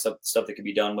still stuff that can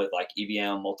be done with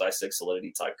EVM, multi-sig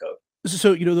Solidity type code?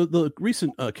 So, the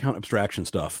recent account abstraction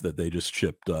stuff that they just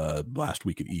shipped last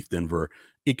week at ETH Denver,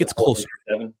 it gets closer.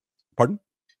 Pardon?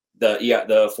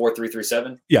 The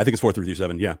 4337? Yeah, I think it's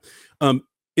 4337. Yeah.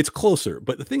 It's closer,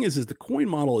 but the thing is the coin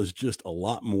model is just a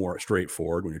lot more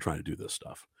straightforward when you're trying to do this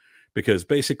stuff, because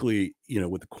basically,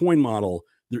 with the coin model,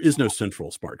 there is no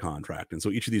central smart contract, and so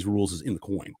each of these rules is in the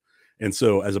coin. And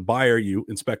so, as a buyer, you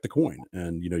inspect the coin,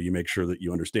 and you make sure that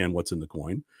you understand what's in the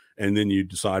coin, and then you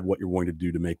decide what you're going to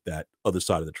do to make that other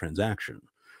side of the transaction.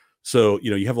 So,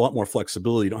 you have a lot more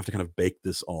flexibility. You don't have to kind of bake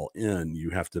this all in.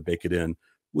 You have to bake it in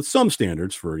with some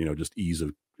standards for, just ease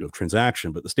of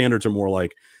transaction. But the standards are more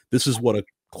like, this is what a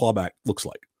clawback looks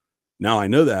like. Now I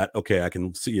know that. Okay, I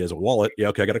can see as a wallet. Yeah,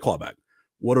 okay, I got a clawback.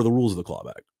 What are the rules of the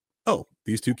clawback? Oh,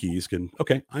 these two keys can,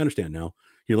 okay, I understand now.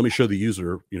 Here, let me show the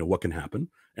user, what can happen.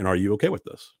 And are you okay with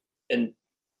this? And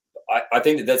I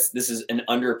think that this is an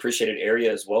underappreciated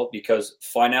area as well, because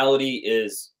finality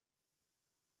is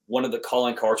one of the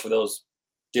calling cards for those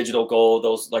digital gold,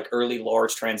 those like early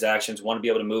large transactions, want to be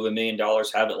able to move $1 million,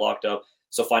 have it locked up.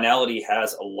 So finality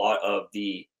has a lot of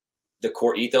the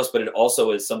core ethos, but it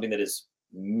also is something that is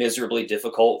miserably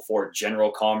difficult for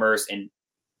general commerce and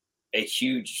a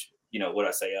huge,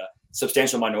 a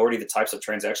substantial minority of the types of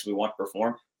transactions we want to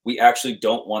perform. We actually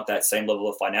don't want that same level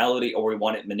of finality, or we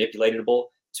want it manipulatable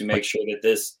to make sure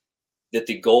that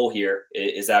the goal here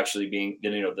is actually being,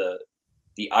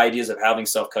 the ideas of having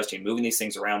self-custody and moving these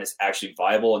things around is actually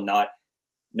viable, and not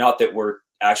that we're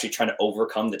actually trying to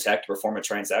overcome the tech to perform a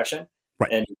transaction.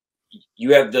 Right. And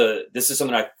you have this is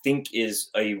something I think is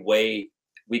a way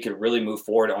we could really move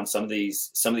forward on some of the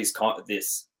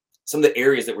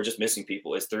areas that we're just missing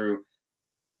people, is through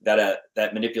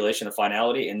that manipulation of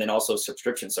finality, and then also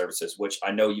subscription services, which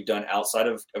I know you've done outside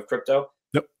of crypto.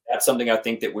 Yep. That's something I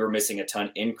think that we're missing a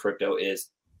ton in crypto, is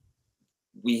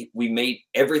we made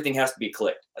everything has to be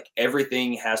clicked. Like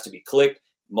everything has to be clicked,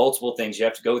 multiple things. You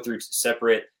have to go through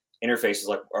separate interfaces,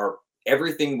 like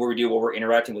everything we do where we're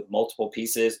interacting with multiple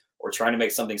pieces or trying to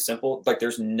make something simple. Like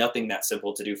there's nothing that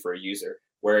simple to do for a user.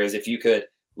 Whereas if you could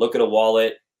look at a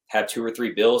wallet, have 2 or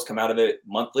 3 bills come out of it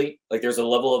monthly, like there's a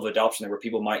level of adoption there where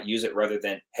people might use it rather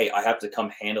than, hey, I have to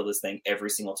come handle this thing every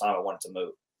single time I want it to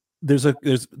move. There's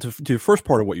to the first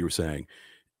part of what you were saying,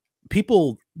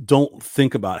 people don't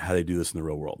think about how they do this in the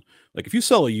real world. Like if you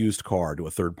sell a used car to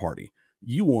a third party,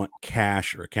 you want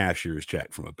cash or a cashier's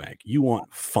check from a bank. You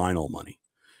want final money,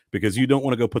 because you don't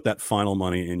want to go put that final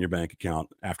money in your bank account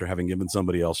after having given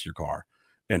somebody else your car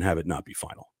and have it not be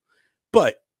final.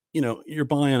 But you're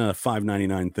buying a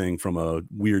 $5.99 thing from a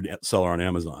weird seller on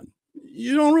Amazon.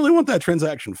 You don't really want that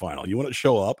transaction final. You want it to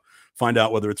show up, find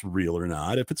out whether it's real or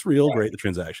not. If it's real, great, the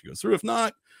transaction goes through. If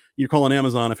not, you're calling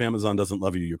Amazon. If Amazon doesn't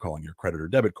love you, you're calling your credit or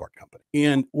debit card company.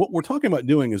 And what we're talking about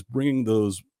doing is bringing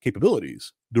those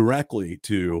capabilities directly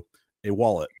to a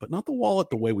wallet, but not the wallet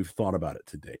the way we've thought about it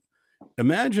to date.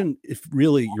 Imagine if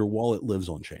really your wallet lives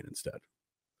on chain instead.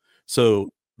 So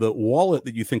the wallet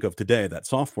that you think of today, that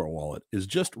software wallet, is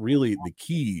just really the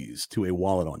keys to a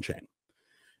wallet on chain.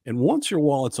 And once your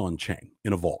wallet's on chain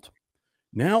in a vault,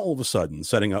 now all of a sudden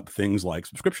setting up things like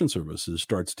subscription services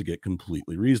starts to get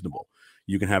completely reasonable.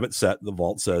 You can have it set, the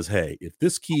vault says, hey, if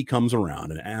this key comes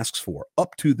around and asks for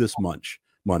up to this much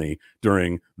money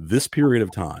during this period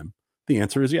of time, the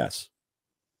answer is yes.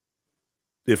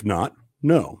 If not,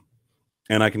 no.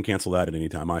 And I can cancel that at any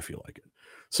time I feel like it.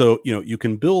 So, you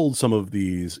can build some of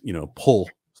these, pull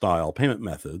style payment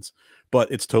methods,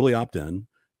 but it's totally opt-in.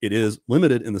 It is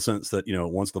limited in the sense that,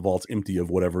 once the vault's empty of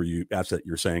whatever asset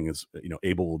you're saying is,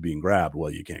 able of being grabbed, well,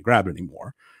 you can't grab it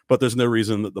anymore. But there's no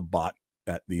reason that the bot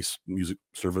at the music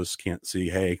service can't see,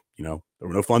 hey, there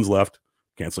were no funds left,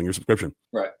 canceling your subscription.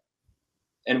 Right.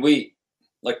 And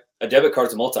like a debit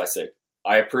card's a multi-sig.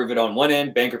 I approve it on one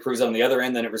end, bank approves it on the other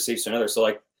end, then it receives to another. So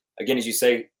like, again, as you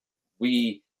say,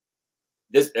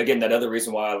 that other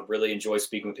reason why I really enjoy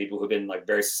speaking with people who've been like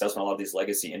very successful in a lot of these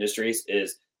legacy industries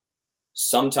is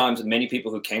sometimes many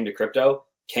people who came to crypto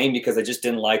came because they just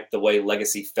didn't like the way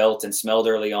legacy felt and smelled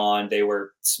early on. They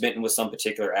were smitten with some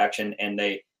particular action and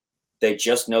they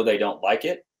just know they don't like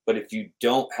it. But if you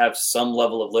don't have some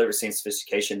level of literacy and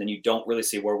sophistication, then you don't really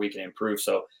see where we can improve.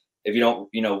 So if you don't,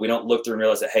 we don't look through and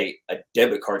realize that, hey, a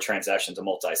debit card transaction is a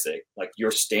multi-sig. Like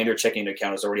your standard checking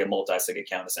account is already a multi-sig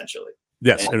account, essentially.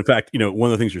 Yes. And in fact,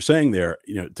 one of the things you're saying there,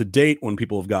 to date, when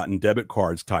people have gotten debit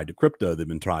cards tied to crypto, they've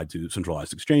been tied to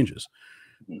centralized exchanges.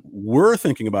 Mm-hmm. We're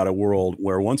thinking about a world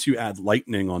where once you add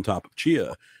Lightning on top of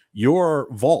Chia, your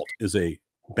vault is a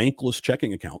bankless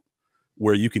checking account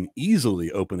where you can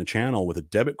easily open a channel with a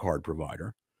debit card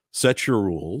provider, set your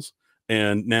rules.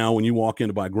 And now when you walk in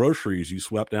to buy groceries, you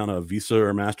swap down a Visa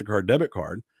or MasterCard debit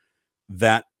card,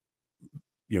 that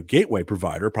gateway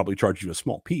provider probably charges you a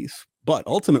small piece, but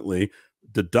ultimately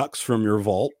deducts from your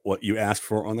vault what you asked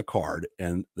for on the card,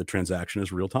 and the transaction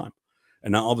is real time.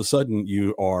 And now all of a sudden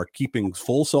you are keeping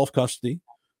full self-custody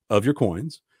of your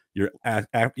coins. You're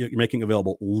making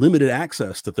available limited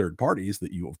access to third parties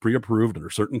that you have pre-approved under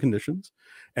certain conditions.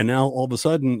 And now all of a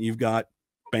sudden you've got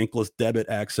bankless debit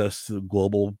access to the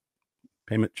global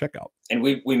payment checkout. And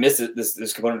we miss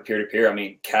this component of peer-to-peer. I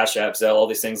mean, Cash App, Zelle, all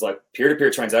these things, like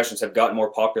peer-to-peer transactions have gotten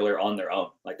more popular on their own,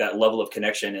 like that level of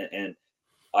connection. And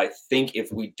I think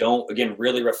if we don't, again,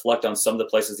 really reflect on some of the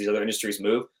places these other industries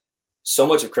move, so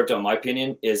much of crypto, in my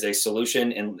opinion, is a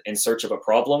solution in search of a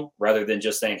problem, rather than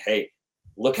just saying, hey,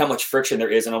 look how much friction there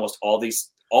is in almost all these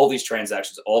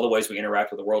transactions, all the ways we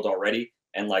interact with the world already.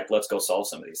 And like, let's go solve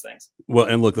some of these things. Well,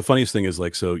 and look, the funniest thing is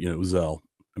like, so, Zelle,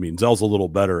 I mean, Zelle's a little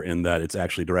better in that it's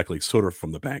actually directly sort of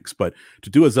from the banks, but to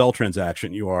do a Zelle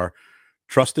transaction, you are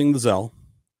trusting the Zelle,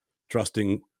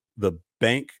 trusting the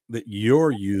bank that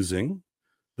you're using,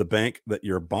 the bank that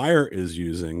your buyer is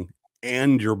using,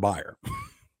 and your buyer.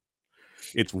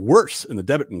 It's worse in the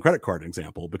debit and credit card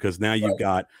example, because now you've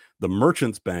got the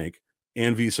merchant's bank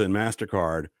and Visa and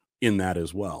MasterCard in that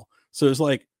as well. So there's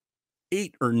like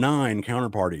 8 or 9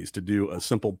 counterparties to do a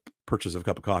simple purchase of a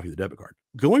cup of coffee with a debit card.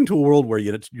 Going to a world where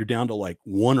you're down to like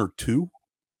 1 or 2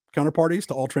 counterparties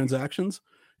to all transactions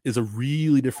is a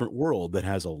really different world that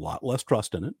has a lot less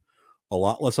trust in it, a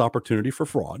lot less opportunity for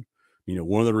fraud.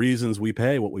 One of the reasons we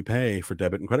pay what we pay for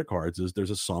debit and credit cards is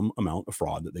there's some amount of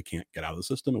fraud that they can't get out of the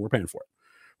system, and we're paying for it.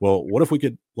 Well, what if we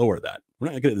could lower that? We're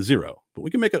not going to get it to 0, but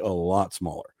we can make it a lot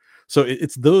smaller. So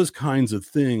it's those kinds of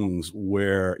things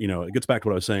where, it gets back to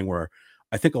what I was saying, where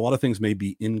I think a lot of things may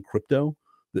be in crypto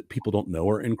that people don't know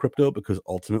are in crypto, because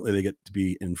ultimately they get to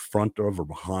be in front of or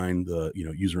behind the,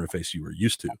 user interface you were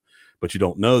used to. But you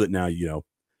don't know that now,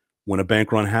 when a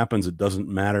bank run happens, it doesn't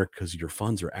matter, because your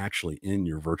funds are actually in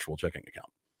your virtual checking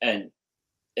account.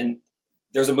 And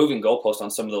there's a moving goalpost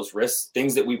on some of those risks,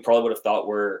 things that we probably would have thought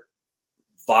were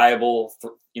viable,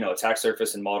 attack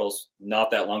surface and models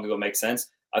not that long ago make sense.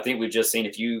 I think we've just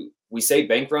seen, we say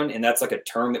bank run, and that's like a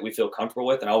term that we feel comfortable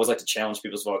with. And I always like to challenge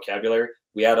people's vocabulary.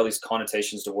 We add all these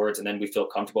connotations to words, and then we feel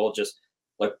comfortable. Just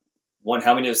like, one,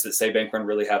 how many of us that say bank run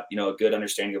really have, a good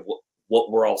understanding of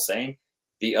what we're all saying?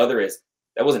 The other is,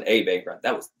 that wasn't a bank run.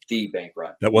 That was the bank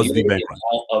run. That was the bank run.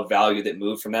 Of value that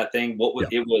moved from that thing.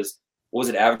 It was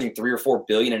it averaging 3 or 4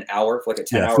 billion an hour for like a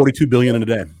 10-hour? 42 billion in a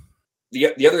day.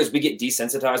 The other is we get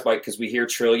desensitized by it, because we hear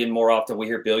trillion more often, we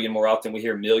hear billion more often, we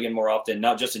hear million more often,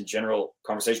 not just in general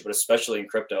conversation, but especially in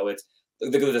crypto. It's,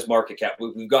 look at this market cap.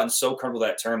 We've gotten so comfortable with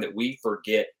that term that we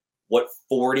forget what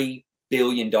 $40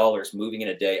 billion moving in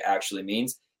a day actually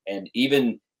means. And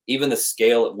even the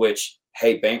scale at which,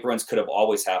 hey, bank runs could have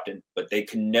always happened, but they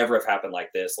could never have happened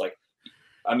like this. Like,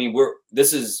 I mean,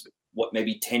 this is what,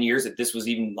 maybe 10 years that this was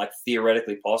even like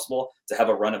theoretically possible to have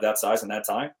a run of that size in that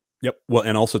time. Yep. Well,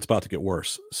 and also it's about to get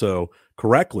worse. So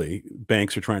correctly,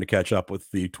 banks are trying to catch up with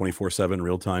the 24/7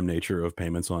 real-time nature of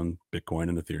payments on Bitcoin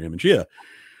and Ethereum and Chia.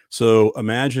 So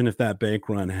imagine if that bank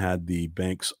run had the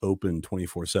banks open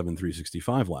 24/7,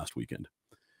 365 last weekend.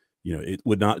 It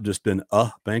would not just been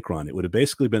a bank run. It would have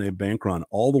basically been a bank run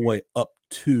all the way up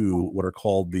to what are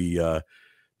called the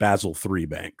Basel III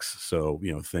banks. So,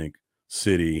 think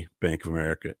Citi, Bank of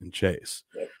America, and Chase.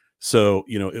 Yep. So,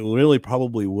 it really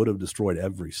probably would have destroyed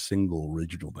every single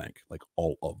regional bank, like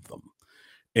all of them.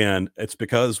 And it's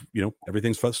because,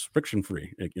 everything's friction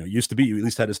free. It used to be you at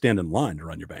least had to stand in line to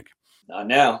run your bank. Not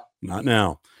now. Not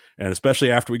now. And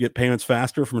especially after we get payments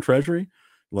faster from Treasury,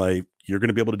 like, you're going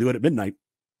to be able to do it at midnight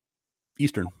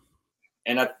Eastern.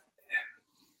 And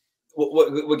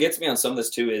what gets me on some of this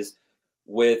too is,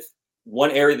 with one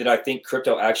area that I think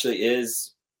crypto actually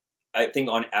is, I think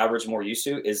on average more used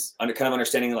to, is kind of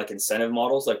understanding like incentive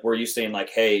models. Like, we're used to saying like,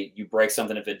 hey, you break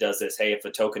something if it does this. Hey, if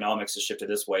the tokenomics is shifted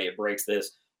this way, it breaks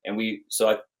this. And we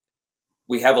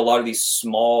have a lot of these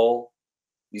small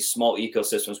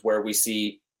ecosystems where we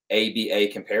see ABA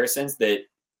comparisons that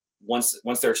once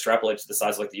they're extrapolated to the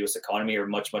size of like the U.S. economy are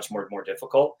much more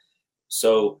difficult.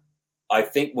 So I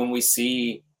think when we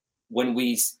hear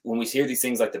these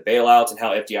things like the bailouts and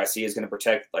how FDIC is going to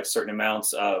protect like certain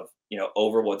amounts of,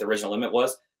 over what the original limit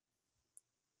was,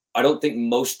 I don't think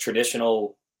most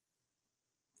traditional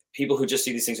people who just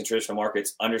see these things in traditional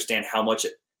markets understand how much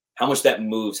that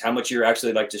moves, how much you're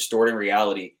actually like distorting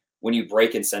reality when you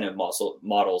break incentive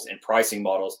models and pricing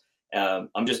models.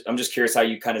 I'm just curious how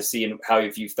you kind of see, and how,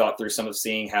 if you've thought through some of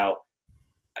seeing how,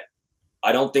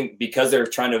 I don't think, because they're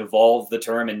trying to evolve the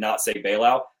term and not say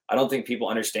bailout, I don't think people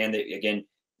understand that, again,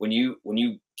 when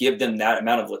you give them that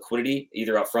amount of liquidity,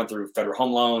 either up front through federal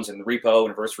home loans and the repo and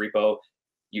reverse repo,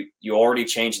 you already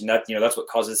changed, and that, that's what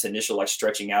causes this initial like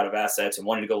stretching out of assets and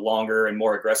wanting to go longer and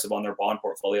more aggressive on their bond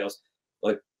portfolios.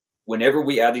 Like, whenever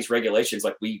we add these regulations,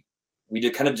 like we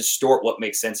do kind of distort what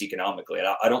makes sense economically. And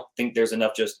I don't think there's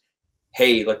enough just,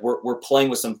 hey, like we're playing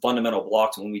with some fundamental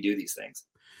blocks when we do these things.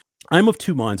 I'm of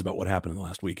two minds about what happened in the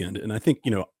last weekend. And I think,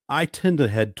 I tend to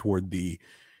head toward the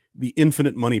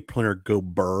infinite money printer go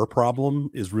burr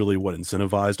problem is really what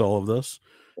incentivized all of this.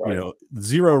 Right.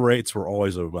 Zero rates were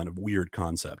always a kind of weird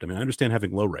concept. I mean, I understand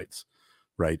having low rates,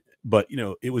 right? But,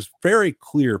 it was very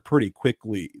clear pretty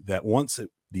quickly that once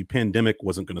the pandemic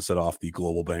wasn't going to set off the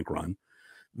global bank run,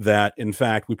 that in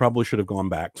fact, we probably should have gone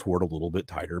back toward a little bit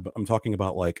tighter, but I'm talking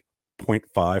about like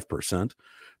 0.5%,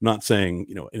 not saying,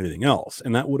 anything else.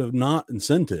 And that would have not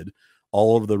incented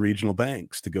all of the regional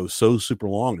banks to go so super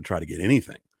long to try to get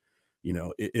anything.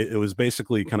 It was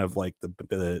basically kind of like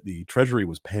the Treasury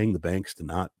was paying the banks to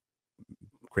not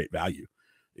create value.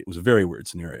 It was a very weird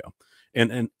scenario.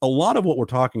 And a lot of what we're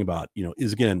talking about,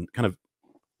 is again, kind of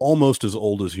almost as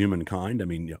old as humankind. I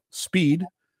mean, speed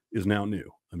is now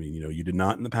new. I mean, you did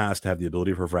not in the past have the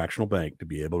ability for a fractional bank to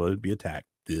be able to be attacked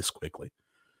this quickly.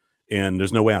 And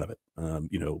there's no way out of it.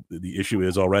 The issue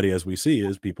is already, as we see,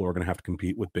 is people are going to have to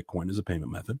compete with Bitcoin as a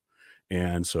payment method.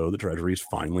 And so the Treasury is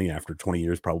finally, after 20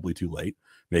 years, probably too late,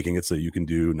 making it so you can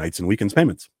do nights and weekends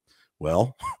payments.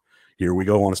 Well, here we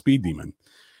go on a speed demon.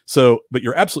 So, but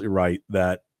you're absolutely right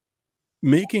that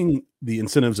making the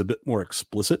incentives a bit more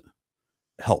explicit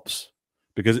helps,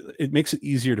 because it makes it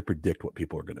easier to predict what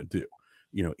people are going to do.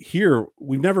 Here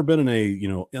we've never been in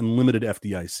a, unlimited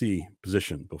FDIC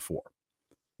position before.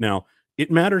 Now, it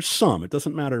matters some. It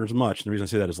doesn't matter as much. And the reason I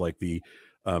say that is like the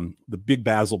big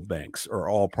Basel banks are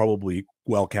all probably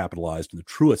well capitalized in the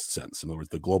truest sense, in other words,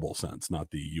 the global sense, not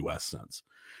the U.S. sense.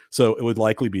 So it would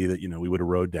likely be that, we would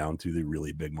erode down to the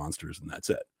really big monsters and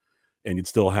that's it. And you'd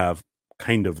still have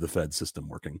kind of the Fed system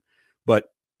working. But,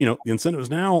 the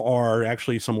incentives now are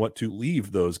actually somewhat to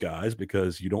leave those guys,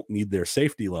 because you don't need their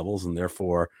safety levels and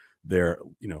therefore their,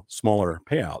 smaller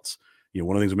payouts.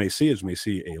 One of the things we may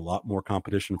see a lot more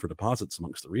competition for deposits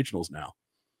amongst the regionals now.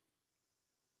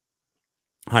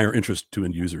 Higher interest to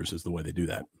end users is the way they do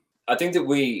that. I think that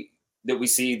we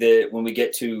see that when we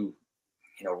get to,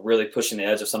 really pushing the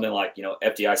edge of something like,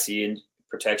 FDIC and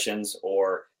protections,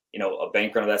 or, a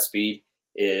bank run of that speed,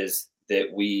 is that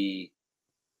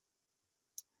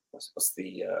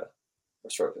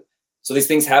so these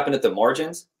things happen at the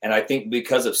margins. And I think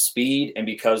because of speed and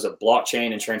because of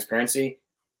blockchain and transparency,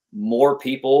 more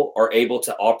people are able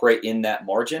to operate in that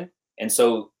margin. And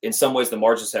so in some ways the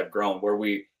margins have grown, where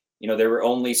there were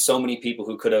only so many people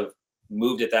who could have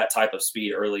moved at that type of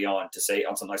speed early on, to say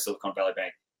on something like Silicon Valley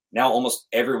Bank. Now almost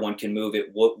everyone can move it.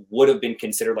 What would have been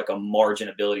considered like a margin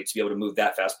ability to be able to move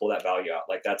that fast, pull that value out.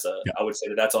 Like I would say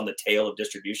that's on the tail of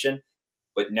distribution.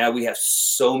 But now we have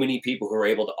so many people who are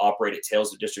able to operate at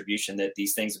tails of distribution that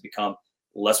these things have become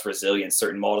less resilient,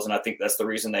 certain models. And I think that's the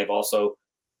reason they've also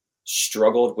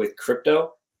struggled with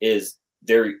crypto, is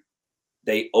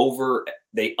they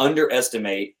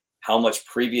underestimate how much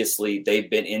previously they've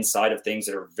been inside of things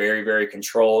that are very, very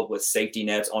controlled, with safety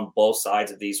nets on both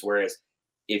sides of these. Whereas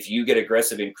if you get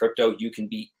aggressive in crypto, you can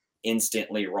be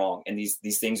instantly wrong. And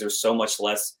these things are so much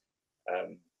less,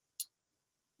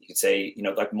 you could say,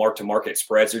 like mark to market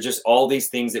spreads. They're just all these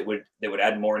things that would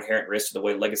add more inherent risk to the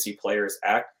way legacy players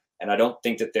act. And I don't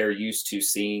think that they're used to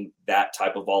seeing that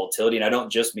type of volatility. And I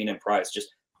don't just mean in price, just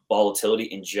volatility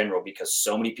in general, because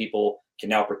so many people can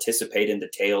now participate in the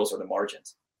tails or the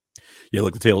margins. Yeah,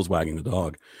 like the tail is wagging the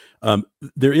dog.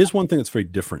 There is one thing that's very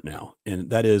different now, and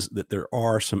that is that there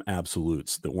are some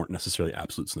absolutes that weren't necessarily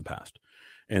absolutes in the past.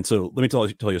 And so let me tell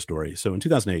you a story. So in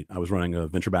 2008, I was running a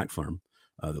venture-backed firm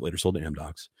that later sold to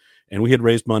Amdocs, and we had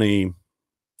raised money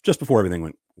just before everything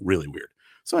went really weird.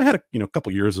 So I had a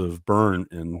couple years of burn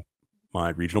in my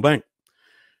regional bank,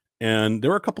 and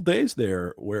there were a couple days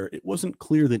there where it wasn't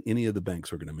clear that any of the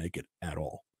banks were going to make it at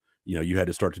all. You had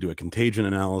to start to do a contagion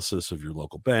analysis of your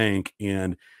local bank.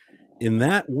 And in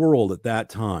that world at that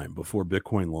time, before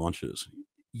Bitcoin launches,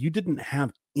 you didn't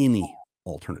have any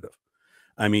alternative.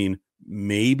 I mean,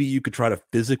 maybe you could try to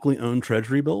physically own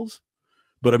treasury bills,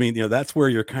 but I mean, that's where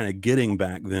you're kind of getting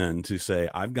back then to say,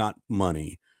 I've got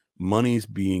money's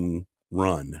being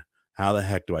run. How the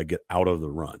heck do I get out of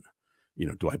the run?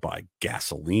 Do I buy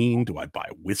gasoline? Do I buy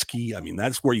whiskey? I mean,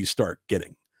 that's where you start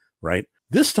getting, right?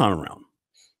 This time around,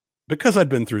 because I'd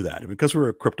been through that, and because we're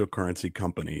a cryptocurrency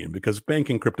company, and because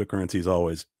banking cryptocurrency is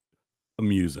always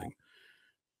amusing,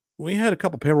 we had a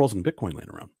couple payrolls in Bitcoin laying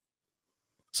around.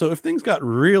 So if things got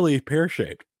really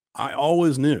pear-shaped, I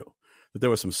always knew that there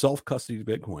was some self-custody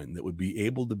Bitcoin that would be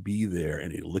able to be there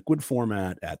in a liquid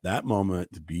format at that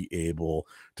moment to be able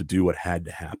to do what had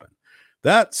to happen.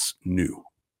 That's new.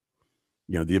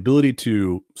 The ability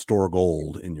to store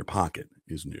gold in your pocket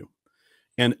is new.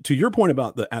 And to your point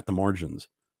about at the margins,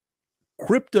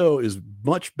 crypto is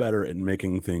much better at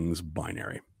making things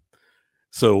binary.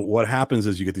 So what happens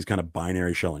is you get these kind of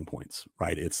binary shelling points,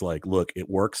 right? It's like, look, it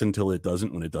works until it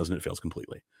doesn't. When it doesn't, it fails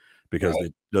completely because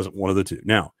it doesn't one of the two.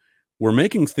 Now, we're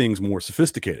making things more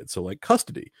sophisticated. So like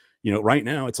custody, right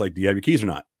now it's like, do you have your keys or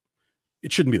not?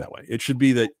 It shouldn't be that way. It should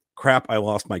be that, crap, I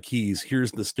lost my keys.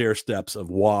 Here's the stair steps of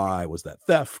why. Was that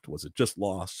theft? Was it just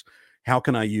loss? How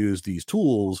can I use these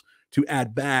tools to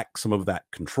add back some of that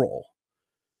control,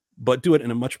 but do it in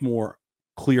a much more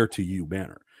clear to you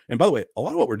manner? And by the way, a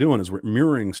lot of what we're doing is we're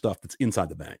mirroring stuff that's inside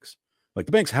the banks. Like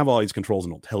the banks have all these controls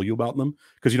and don't tell you about them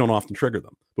because you don't often trigger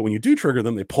them. But when you do trigger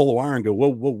them, they pull a wire and go, whoa,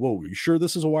 whoa, whoa, are you sure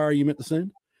this is a wire you meant to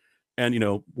send? And,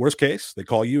 worst case, they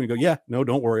call you and go, yeah, no,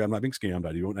 don't worry. I'm not being scammed.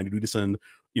 I need to send,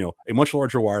 a much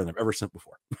larger wire than I've ever sent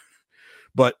before.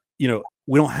 But, we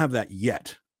don't have that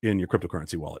yet in your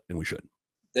cryptocurrency wallet, and we should.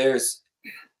 There's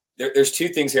two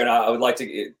things here. And I would like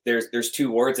to, there's two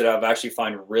words that I've actually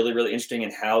find really, really interesting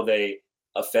in how they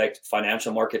affect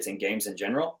financial markets and games in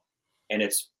general. And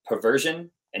it's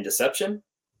perversion and deception.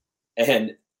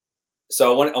 And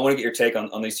so I want to get your take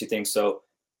on these two things. So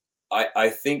I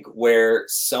think where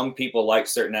some people like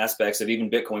certain aspects of even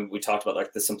Bitcoin, we talked about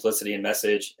like the simplicity and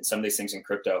message and some of these things in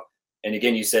crypto. And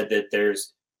again, you said that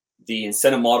there's the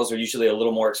incentive models are usually a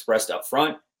little more expressed up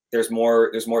front. There's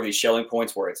more of these shelling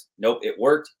points where it's, nope, it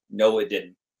worked. No, it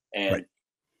didn't. And right.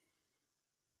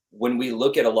 When we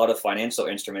look at a lot of financial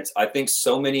instruments, I think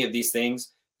so many of these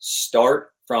things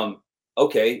start from,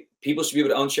 okay, people should be able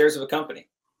to own shares of a company.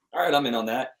 All right, I'm in on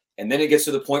that. And then it gets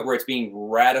to the point where it's being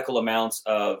radical amounts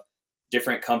of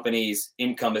different companies'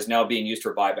 income is now being used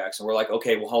for buybacks. And we're like,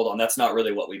 okay, well, hold on. That's not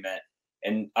really what we meant.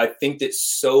 And I think that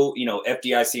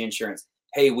FDIC insurance,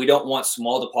 hey, we don't want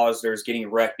small depositors getting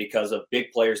wrecked because of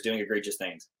big players doing egregious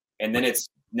things. And then it's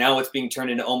being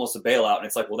turned into almost a bailout. And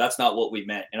it's like, well, that's not what we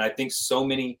meant. And I think so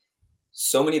many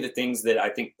of the things that I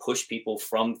think push people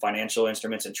from financial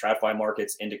instruments and TradFi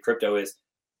markets into crypto is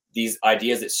these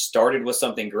ideas that started with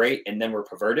something great and then were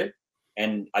perverted.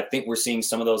 And I think we're seeing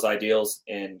some of those ideals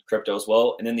in crypto as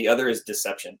well. And then the other is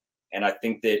deception. And I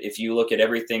think that if you look at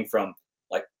everything from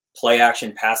like play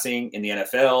action passing in the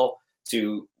NFL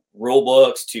to rule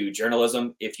books to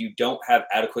journalism, if you don't have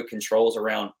adequate controls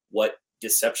around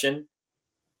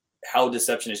how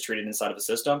deception is treated inside of a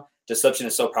system, deception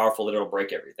is so powerful that it'll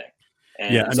break everything.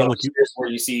 And so here's where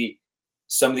you see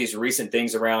some of these recent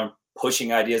things around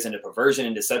pushing ideas into perversion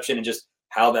and deception and just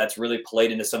how that's really played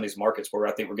into some of these markets where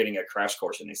I think we're getting a crash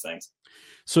course in these things.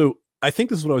 So I think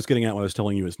this is what I was getting at when I was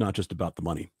telling you it's not just about the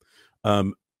money.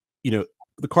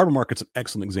 The carbon market's an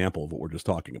excellent example of what we're just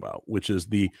talking about, which is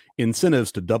the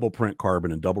incentives to double print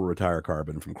carbon and double retire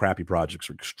carbon from crappy projects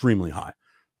are extremely high.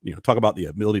 Talk about the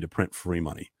ability to print free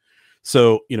money.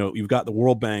 So, you've got the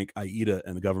World Bank, AIDA,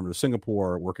 and the government of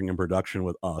Singapore working in production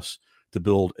with us to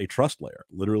build a trust layer.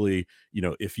 Literally,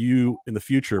 if you in the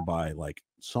future by like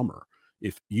summer,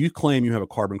 if you claim you have a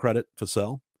carbon credit to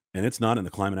sell and it's not in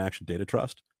the Climate Action Data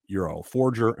Trust, you're a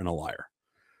forger and a liar.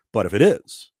 But if it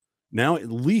is, now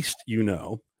at least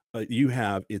you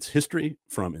have its history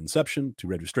from inception to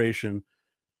registration.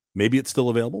 Maybe it's still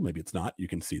available. Maybe it's not. You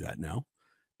can see that now.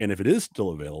 And if it is still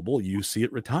available, you see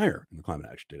it retire in the Climate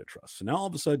Action Data Trust. So now all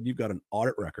of a sudden you've got an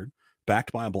audit record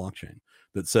backed by a blockchain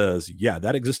that says, yeah,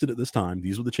 that existed at this time.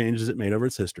 These were the changes it made over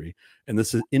its history. And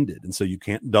this is ended. And so you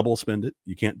can't double spend it.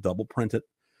 You can't double print it.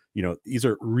 These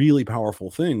are really powerful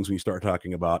things when you start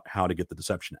talking about how to get the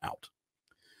deception out.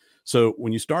 So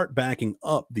when you start backing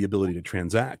up the ability to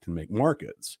transact and make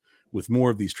markets with more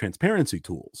of these transparency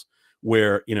tools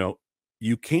where,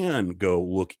 you can go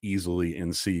look easily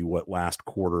and see what last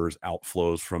quarter's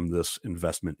outflows from this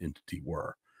investment entity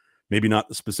were. Maybe not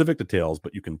the specific details,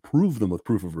 but you can prove them with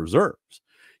proof of reserves.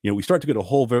 We start to get a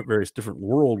whole various different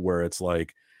world where it's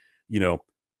like, no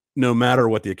matter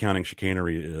what the accounting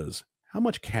chicanery is, how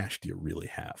much cash do you really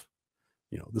have?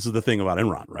 This is the thing about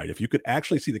Enron, right? If you could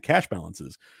actually see the cash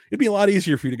balances, it'd be a lot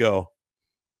easier for you to go,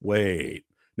 wait,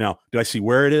 now, do I see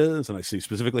where it is? And I see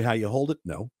specifically how you hold it?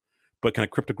 No. But can I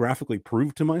cryptographically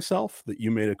prove to myself that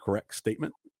you made a correct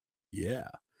statement? Yeah,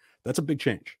 that's a big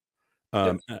change.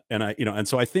 And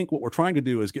so I think what we're trying to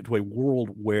do is get to a world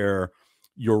where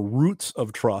your roots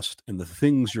of trust and the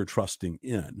things you're trusting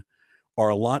in are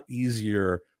a lot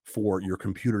easier for your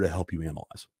computer to help you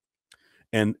analyze.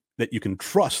 And that you can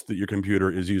trust that your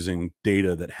computer is using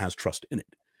data that has trust in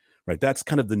it, right? That's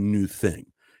kind of the new thing.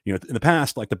 In the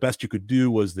past, like the best you could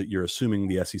do was that you're assuming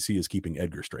the SEC is keeping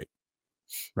Edgar straight,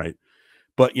 right?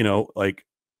 But,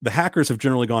 the hackers have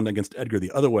generally gone against Edgar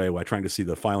the other way by trying to see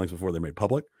the filings before they're made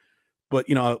public. But,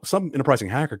 some enterprising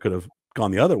hacker could have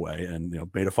gone the other way and,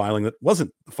 made a filing that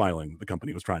wasn't the filing the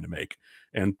company was trying to make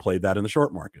and played that in the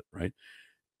short market, right?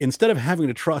 Instead of having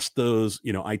to trust those,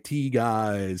 IT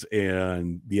guys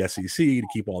and the SEC to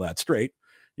keep all that straight,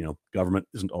 government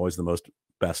isn't always the most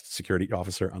best security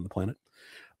officer on the planet.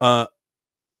 I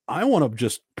want to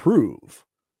just prove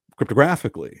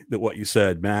cryptographically that what you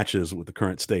said matches with the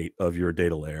current state of your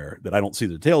data layer that I don't see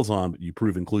the details on, but you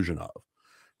prove inclusion of,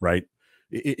 right?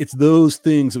 It's those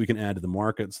things that we can add to the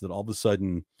markets that all of a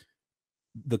sudden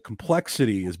the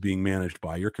complexity is being managed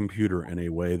by your computer in a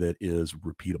way that is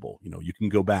repeatable. You can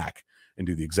go back and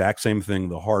do the exact same thing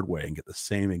the hard way and get the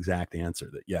same exact answer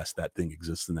that, yes, that thing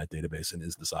exists in that database and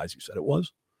is the size you said it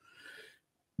was.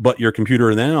 But your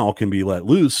computer now can be let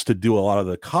loose to do a lot of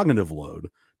the cognitive load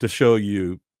to show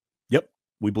you, yep,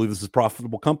 we believe this is a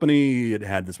profitable company. It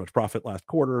had this much profit last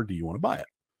quarter. Do you want to buy it?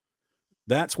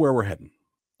 That's where we're heading.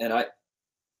 And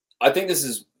I think this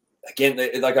is, again,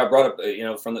 like I brought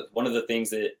up, from one of the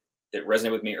things that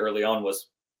resonated with me early on was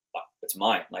it's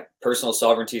mine. Like personal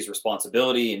sovereignty is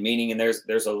responsibility and meaning, and there's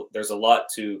a lot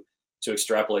to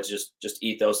extrapolate just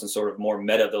ethos and sort of more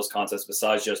meta of those concepts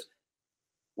besides just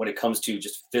when it comes to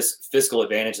just fiscal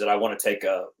advantage that I want to take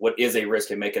what is a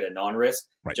risk and make it a non-risk.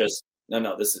 Right. Just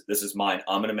no, this is mine.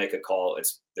 I'm going to make a call.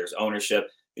 There's ownership.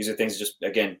 These are things just,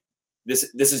 again, this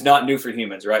is not new for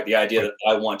humans, right? The idea that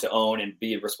I want to own and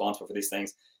be responsible for these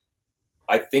things.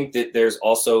 I think that there's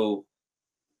also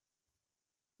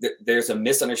there's a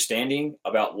misunderstanding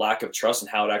about lack of trust and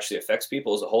how it actually affects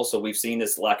people as a whole. So we've seen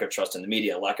this lack of trust in the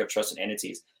media, lack of trust in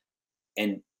entities,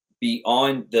 and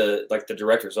beyond the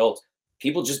direct results,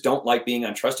 people just don't like being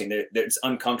untrusting. It's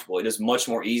uncomfortable. It is much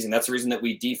more easy. And that's the reason that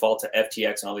we default to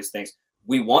FTX and all these things.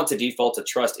 We want to default to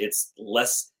trust. It's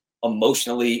less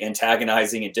emotionally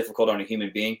antagonizing and difficult on a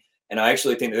human being. And I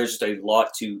actually think that there's just a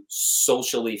lot to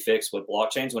socially fix with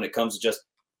blockchains when it comes to just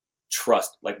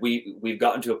trust. Like we've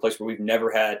gotten to a place where we've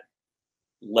never had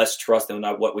less trust than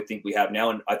what we think we have now.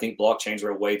 And I think blockchains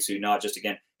are a way to not just,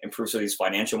 again, improve some of these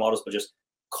financial models, but just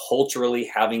culturally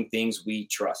having things we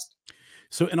trust.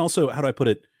 So, and also, how do I put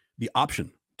it? The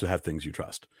option to have things you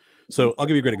trust. So I'll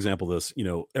give you a great example of this.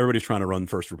 Everybody's trying to run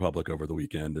First Republic over the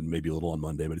weekend and maybe a little on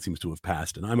Monday, but it seems to have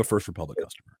passed. And I'm a First Republic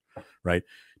customer, right?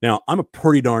 Now, I'm a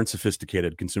pretty darn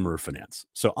sophisticated consumer of finance.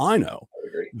 So I know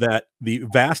that the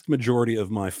vast majority of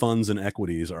my funds and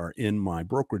equities are in my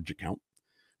brokerage account,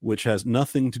 which has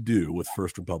nothing to do with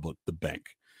First Republic, the bank,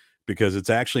 because it's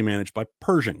actually managed by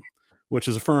Pershing, which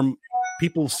is a firm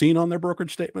people have seen on their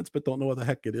brokerage statements, but don't know what the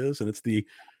heck it is. And it's the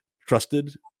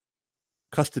trusted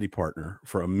custody partner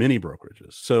for many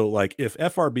brokerages. So like if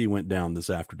FRB went down this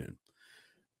afternoon,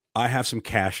 I have some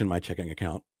cash in my checking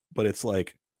account, but it's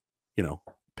like,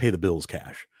 pay the bills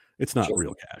cash. It's not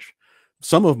real cash.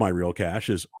 Some of my real cash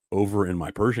is over in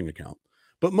my Pershing account,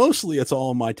 but mostly it's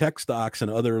all my tech stocks and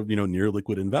other, near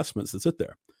liquid investments that sit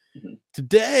there. Mm-hmm.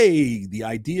 Today, the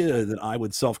idea that I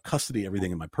would self-custody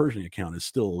everything in my Pershing account is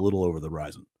still a little over the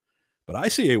horizon. But I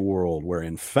see a world where,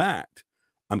 in fact,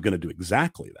 I'm going to do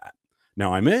exactly that.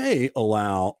 Now, I may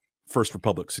allow First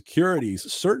Republic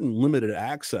Securities certain limited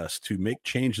access to make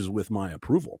changes with my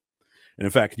approval. And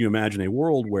in fact, can you imagine a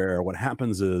world where what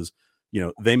happens is,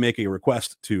 they make a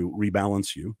request to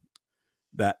rebalance you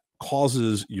that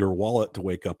causes your wallet to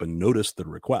wake up and notice the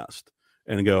request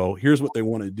and go, here's what they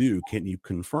want to do. Can you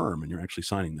confirm? And you're actually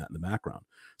signing that in the background.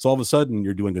 So all of a sudden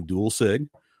you're doing a dual sig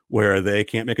where they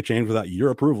can't make a change without your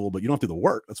approval, but you don't have to do the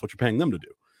work. That's what you're paying them to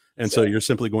do. And so you're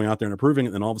simply going out there and approving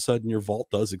it. And all of a sudden your vault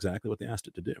does exactly what they asked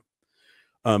it to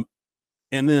do.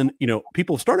 And then,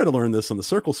 people started to learn this on the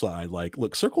Circle side. Like,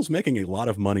 look, Circle's making a lot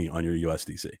of money on your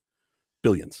USDC,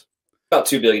 billions, about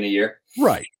 $2 billion a year.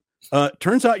 Right.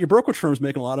 Turns out your brokerage firm's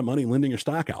making a lot of money lending your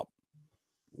stock out.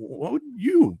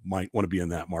 You might want to be in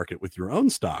that market with your own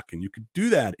stock, and you could do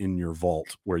that in your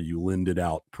vault where you lend it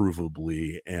out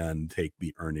provably and take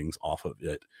the earnings off of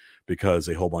it because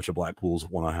a whole bunch of black pools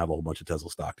want to have a whole bunch of Tesla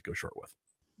stock to go short with.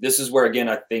 This is where, again,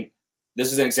 I think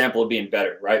this is an example of being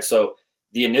better, right? So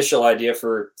the initial idea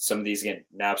for some of these, again,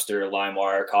 Napster,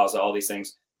 Limewire, Casa, all these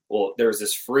things, well, there was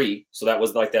this free. So that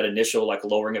was like that initial, like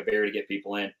lowering a barrier to get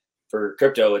people in. For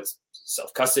crypto, it's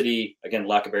self-custody, again,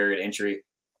 lack of barrier to entry.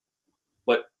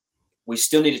 But we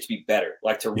still need it to be better,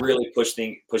 like to really push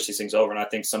these things over. And I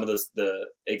think some of the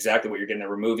exactly what you're getting,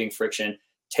 removing friction,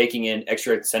 taking in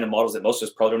extra incentive models that most of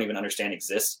us probably don't even understand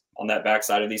exist on that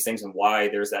backside of these things, and why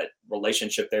there's that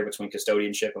relationship there between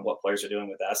custodianship and what players are doing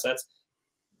with assets.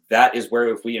 That is where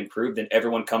if we improve, then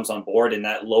everyone comes on board, and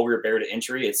that lower barrier to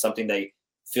entry, it's something they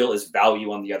feel is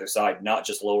value on the other side, not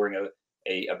just lowering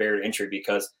a barrier to entry,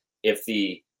 because if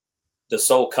the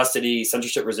sole custody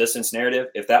censorship resistance narrative,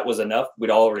 if that was enough, we'd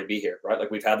already be here, right?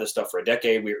 Like, we've had this stuff for a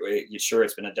decade. Sure,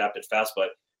 it's been adapted fast, but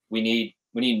we need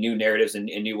new narratives and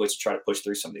new ways to try to push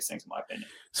through some of these things, in my opinion.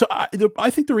 So I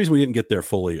think the reason we didn't get there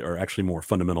fully are actually more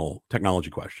fundamental technology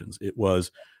questions. It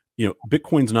was,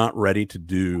 Bitcoin's not ready to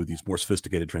do these more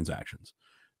sophisticated transactions.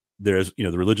 There's,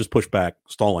 the religious pushback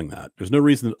stalling that. There's no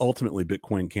reason that ultimately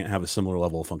Bitcoin can't have a similar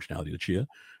level of functionality to Chia.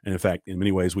 And in fact, in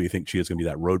many ways, we think Chia is going to be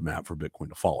that roadmap for Bitcoin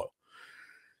to follow.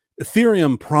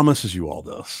 Ethereum promises you all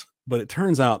this, but it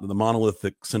turns out that the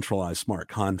monolithic centralized smart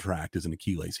contract is an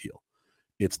Achilles heel.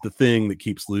 It's the thing that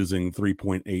keeps losing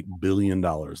 $3.8 billion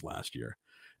last year.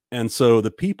 And so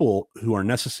the people who are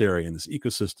necessary in this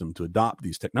ecosystem to adopt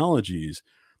these technologies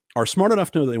are smart enough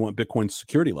to know they want Bitcoin's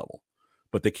security level,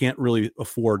 but they can't really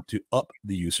afford to up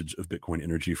the usage of Bitcoin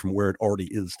energy from where it already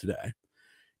is today.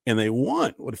 And they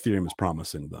want what Ethereum is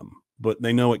promising them, but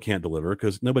they know it can't deliver,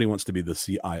 because nobody wants to be the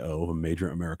CIO of a major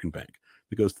American bank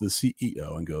that goes to the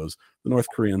CEO and goes, the North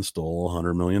Koreans stole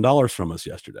 $100 million from us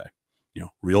yesterday.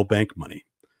 Real bank money.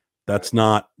 That's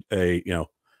not it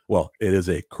is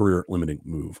a career limiting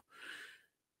move.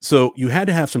 So you had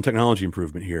to have some technology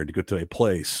improvement here to get to a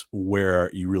place where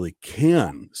you really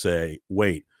can say,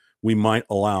 wait, we might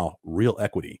allow real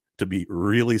equity to be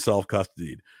really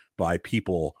self-custodied by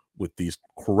people with these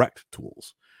correct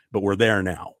tools. But we're there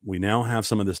now. We now have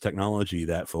some of this technology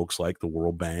that folks like the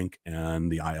World Bank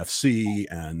and the IFC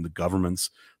and the governments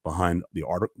behind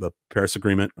the Paris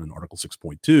Agreement and Article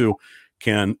 6.2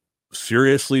 can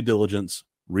seriously diligence,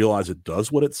 realize it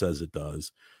does what it says it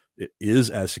does. It is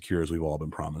as secure as we've all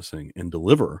been promising, and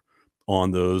deliver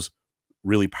on those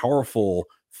really powerful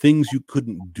things you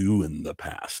couldn't do in the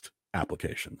past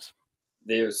applications.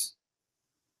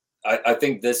 I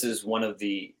think this is one of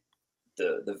the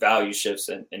value shifts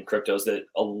in cryptos, that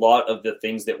a lot of the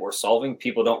things that we're solving,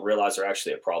 people don't realize are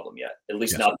actually a problem yet, at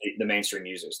least not the mainstream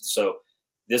users. So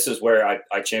this is where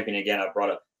I champion again. I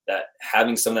brought up that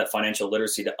having some of that financial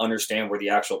literacy to understand where the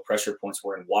actual pressure points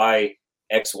were and why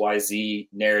XYZ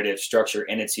narrative, structure,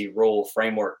 entity, role,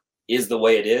 framework is the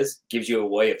way it is, gives you a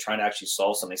way of trying to actually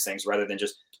solve some of these things rather than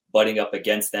just butting up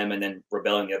against them and then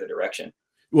rebelling the other direction.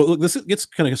 Well, look, this gets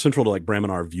kind of central to like Bram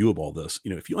and our view of all this.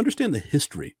 If you understand the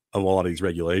history of a lot of these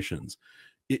regulations,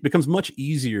 it becomes much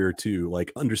easier to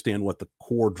like understand what the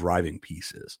core driving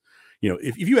piece is.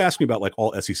 If you ask me about like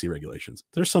all SEC regulations,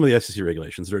 there's some of the SEC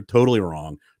regulations that are totally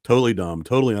wrong, totally dumb,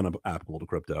 totally unapplicable to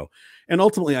crypto. And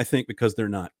ultimately, I think because they're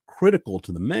not critical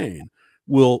to the main,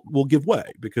 will give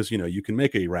way, because, you can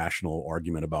make a rational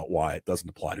argument about why it doesn't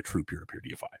apply to true peer-to-peer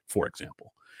DeFi, for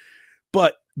example.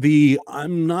 But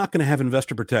I'm not going to have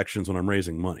investor protections when I'm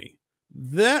raising money.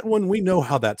 That one, we know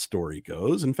how that story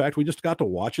goes. In fact, we just got to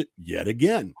watch it yet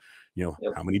again.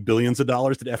 How many billions of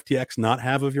dollars did FTX not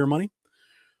have of your money?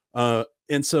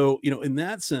 And so, in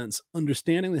that sense,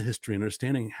 understanding the history and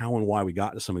understanding how and why we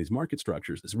got to some of these market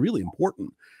structures is really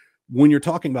important when you're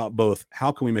talking about both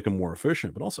how can we make them more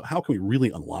efficient, but also how can we really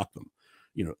unlock them.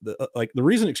 The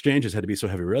reason exchanges had to be so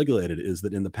heavily regulated is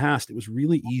that in the past, it was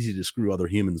really easy to screw other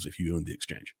humans if you owned the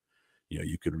exchange.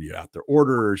 You could read out their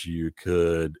orders, you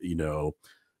could,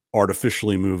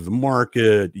 artificially move the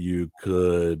market, you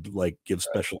could like give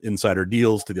special insider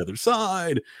deals to the other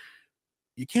side.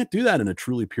 You can't do that in a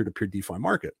truly peer-to-peer DeFi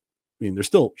market. I mean, there's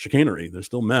still chicanery, there's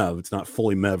still MEV. It's not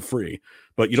fully MEV free,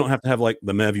 but you don't have to have like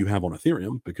the MEV you have on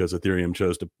Ethereum, because Ethereum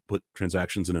chose to put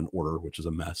transactions in an order, which is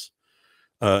a mess.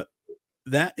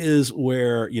 That is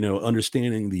where,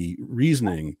 understanding the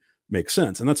reasoning makes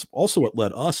sense. And that's also what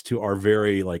led us to our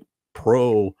very like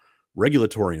pro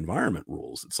regulatory environment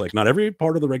rules. It's like not every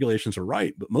part of the regulations are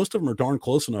right, but most of them are darn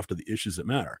close enough to the issues that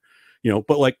matter.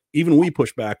 But like even we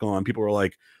push back on, people are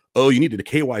like, oh, you needed to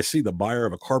KYC the buyer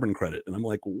of a carbon credit. And I'm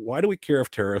like, why do we care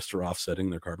if terrorists are offsetting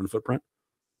their carbon footprint?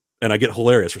 And I get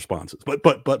hilarious responses, but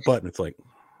and it's like,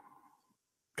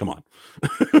 come on.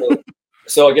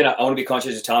 So again, I want to be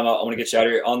conscious of time. I want to get you out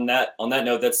of here. On that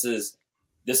note, this is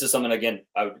something, again,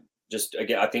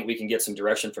 I think we can get some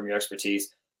direction from your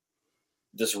expertise.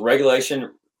 This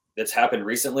regulation that's happened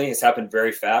recently has happened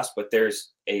very fast, but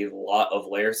there's a lot of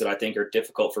layers that I think are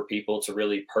difficult for people to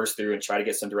really parse through and try to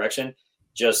get some direction.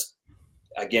 Just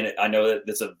again, I know that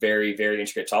it's a very, very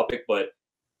intricate topic, but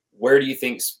where do you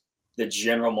think the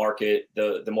general market,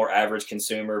 the more average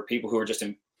consumer, people who are just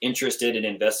interested and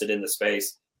invested in the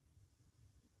space,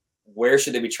 where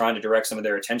should they be trying to direct some of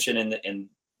their attention, and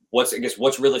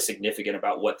what's really significant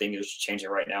about what things are changing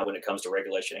right now when it comes to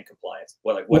regulation and compliance?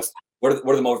 What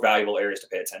are the more valuable areas to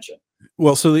pay attention?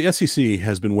 Well, so the SEC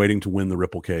has been waiting to win the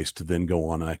Ripple case to then go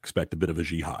on, I expect, a bit of a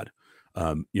jihad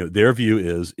Their view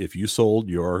is if you sold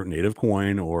your native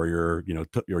coin or your,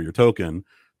 or your token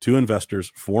to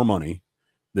investors for money,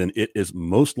 then it is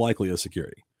most likely a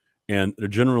security. And they're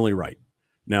generally right.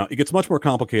 Now, it gets much more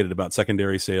complicated about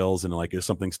secondary sales and like, is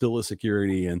something still a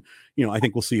security? And, I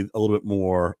think we'll see a little bit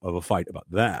more of a fight about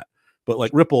that. But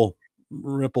like Ripple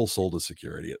sold a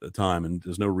security at the time, and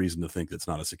there's no reason to think that's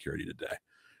not a security today.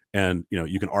 And,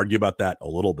 you can argue about that a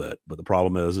little bit, but the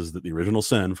problem is that the original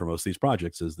sin for most of these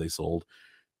projects is they sold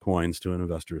coins to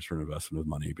investors for an investment of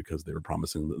money because they were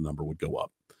promising that the number would go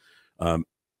up.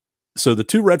 So the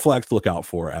two red flags to look out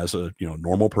for as a,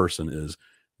 normal person is,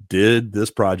 did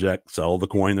this project sell the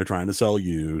coin they're trying to sell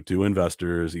you to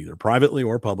investors, either privately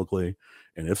or publicly?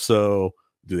 And if so,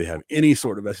 do they have any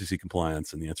sort of SEC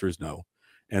compliance? And the answer is no.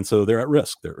 And so they're at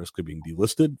risk. They're at risk of being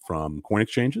delisted from coin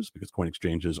exchanges because coin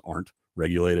exchanges aren't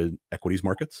regulated equities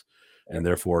markets and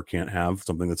therefore can't have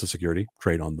something that's a security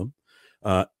trade on them.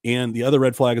 And the other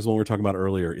red flag is one we were talking about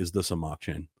earlier. Is this a mock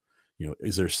chain?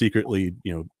 Is there secretly,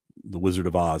 the Wizard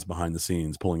of Oz behind the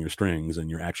scenes pulling your strings and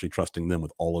you're actually trusting them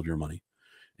with all of your money?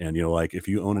 And, like if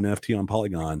you own an NFT on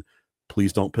Polygon,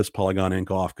 please don't piss Polygon Inc.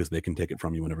 off because they can take it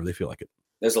from you whenever they feel like it.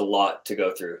 There's a lot to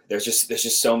go through. There's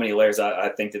just so many layers. I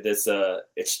think that this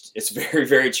it's very,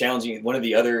 very challenging. One of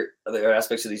the other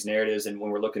aspects of these narratives, and when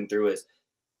we're looking through, is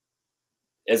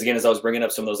as I was bringing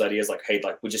up some of those ideas, like, hey,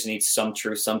 like we just need some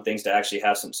truth, some things to actually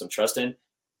have some trust in.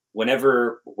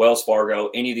 Whenever Wells Fargo,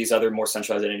 any of these other more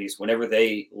centralized entities, whenever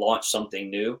they launch something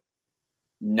new,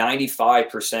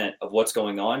 95% of what's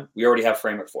going on, we already have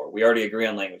framework for. We already agree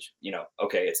on language.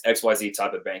 Okay, it's XYZ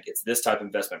type of bank. It's this type of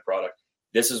investment product.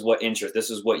 This is what interest. This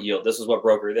is what yield. This is what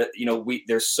broker. That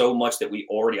there's so much that we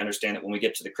already understand that when we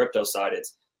get to the crypto side,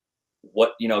 it's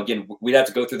what again, we'd have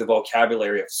to go through the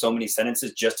vocabulary of so many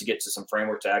sentences just to get to some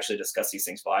framework to actually discuss these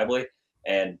things viably.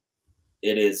 And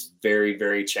it is very,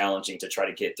 very challenging to try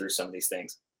to get through some of these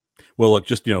things. Well, look,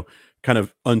 just, kind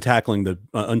of untangling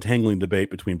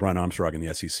debate between Brian Armstrong and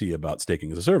the SEC about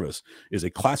staking as a service is a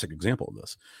classic example of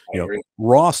this.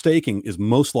 Raw staking is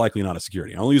most likely not a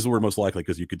security. I only use the word most likely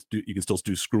because you can still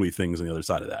do screwy things on the other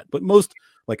side of that. But most,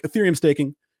 like Ethereum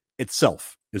staking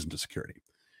itself, isn't a security.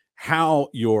 How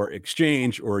your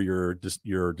exchange or your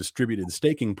distributed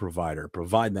staking provider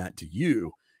provide that to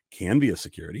you can be a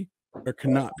security or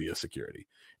cannot be a security.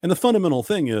 And the fundamental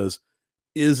thing is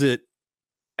it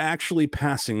actually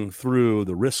passing through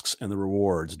the risks and the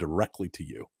rewards directly to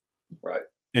you, right?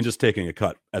 And just taking a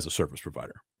cut as a service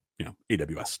provider,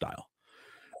 AWS style.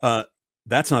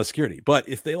 That's not a security. But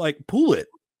if they like pool it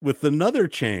with another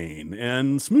chain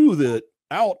and smooth it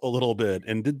out a little bit,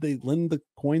 and did they lend the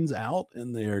coins out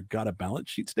and they got a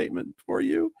balance sheet statement for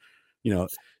you?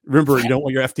 Remember, you don't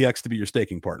want your FTX to be your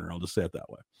staking partner. I'll just say it that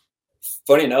way.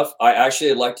 Funny enough, I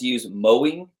actually like to use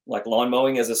mowing, like lawn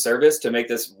mowing as a service to make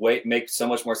this make so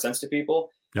much more sense to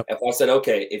people. Yep. If I said,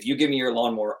 okay, if you give me your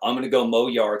lawnmower, I'm going to go mow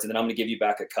yards and then I'm going to give you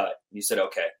back a cut. And you said,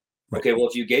 okay. Right. Okay, well,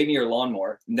 if you gave me your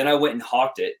lawnmower and then I went and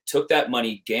hawked it, took that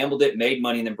money, gambled it, made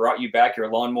money, and then brought you back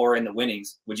your lawnmower and the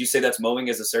winnings, would you say that's mowing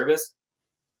as a service?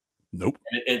 Nope.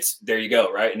 It's there you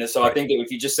go, right? And so right. I think that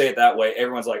if you just say it that way,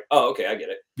 everyone's like, oh, okay, I get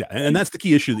it. Yeah, and that's the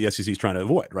key issue the SEC is trying to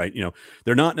avoid, right?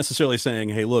 They're not necessarily saying,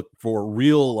 hey, look, for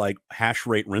real like hash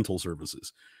rate rental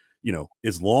services,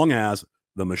 as long as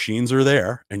the machines are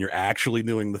there and you're actually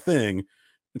doing the thing,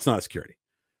 it's not a security.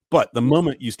 But the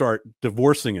moment you start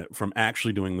divorcing it from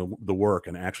actually doing the work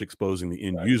and actually exposing the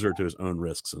end user to his own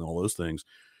risks and all those things,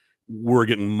 we're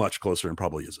getting much closer and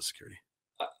probably is a security.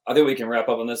 I think we can wrap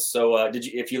up on this. So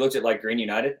if you looked at like Green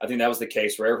United, I think that was the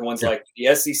case where everyone's like,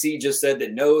 the SEC just said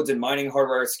that nodes and mining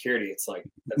hardware are security. It's like,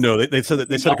 no, they said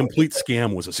a complete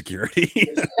scam was a security.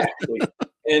 Exactly.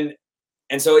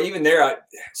 And so even there, I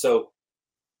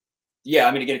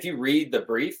mean, again, if you read the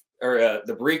brief or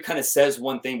the brief kind of says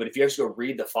one thing, but if you actually go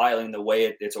read the filing, the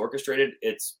way it's orchestrated,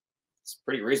 it's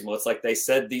pretty reasonable. It's like they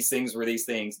said these things were these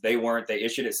things. They weren't. They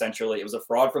issued it centrally. It was a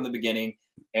fraud from the beginning.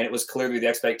 And it was clearly the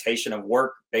expectation of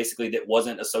work, basically, that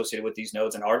wasn't associated with these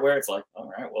nodes and hardware. It's like,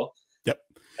 all right, well. Yep.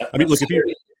 I mean, look,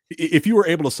 if you were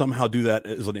able to somehow do that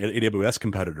as an AWS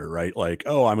competitor, right? Like,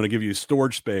 oh, I'm going to give you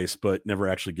storage space, but never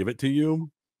actually give it to you,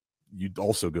 you'd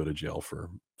also go to jail for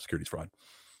securities fraud.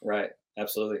 Right.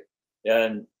 Absolutely.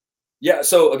 And yeah.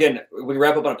 So again, we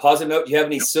wrap up on a positive note. Do you have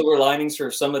any silver linings for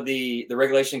some of the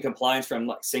regulation and compliance from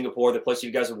like Singapore, the place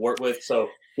you guys have worked with? So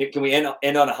can we end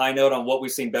on a high note on what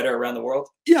we've seen better around the world?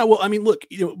 Yeah. Well, I mean, look,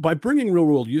 by bringing real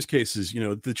world use cases,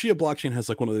 the Chia blockchain has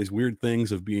like one of these weird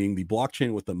things of being the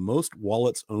blockchain with the most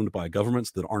wallets owned by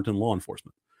governments that aren't in law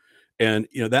enforcement. And,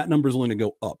 that number is only going to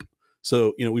go up.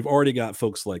 So, we've already got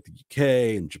folks like the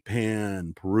UK and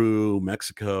Japan, Peru,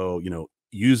 Mexico,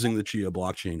 using the Chia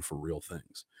blockchain for real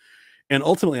things. And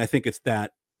ultimately, I think it's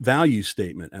that value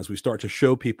statement as we start to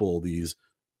show people these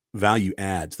value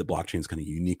adds that blockchains kind of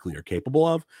uniquely are capable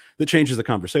of that changes the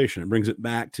conversation. It brings it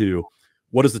back to,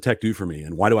 what does the tech do for me,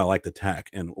 and why do I like the tech,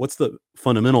 and what's the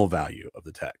fundamental value of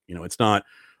the tech? It's not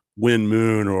wind,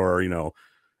 moon, or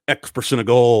X% of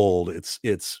gold.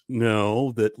 It's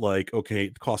no, that like, okay,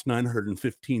 it cost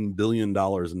 $915 billion in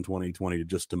 2020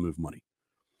 just to move money.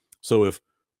 So if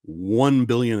 1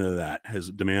 billion of that has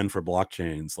demand for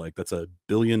blockchains, like that's $1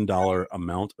 billion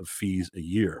amount of fees a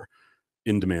year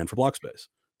in demand for block space.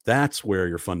 That's where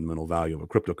your fundamental value of a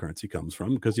cryptocurrency comes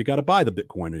from, because you got to buy the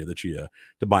Bitcoin or the Chia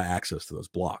to buy access to those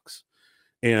blocks.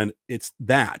 And it's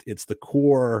the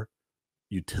core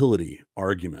utility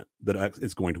argument that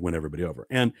is going to win everybody over.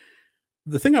 And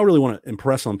the thing I really want to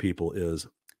impress on people is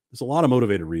there's a lot of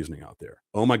motivated reasoning out there.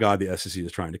 Oh my God, the SEC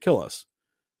is trying to kill us.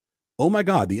 Oh my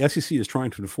God, the SEC is trying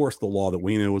to enforce the law that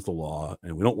we know is the law,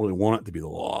 and we don't really want it to be the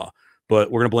law, but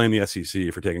we're going to blame the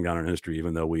SEC for taking down our industry,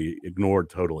 even though we ignored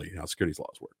totally how securities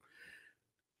laws work.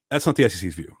 That's not the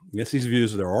SEC's view. The SEC's view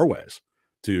is there are ways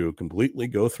to completely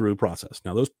go through process.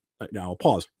 Now I'll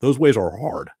pause. Those ways are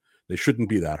hard. They shouldn't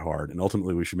be that hard, and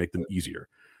ultimately we should make them easier.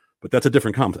 But that's a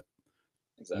different concept.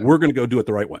 Exactly. We're going to go do it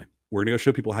the right way. We're going to go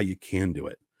show people how you can do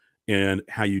it, and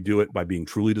how you do it by being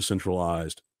truly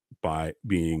decentralized, by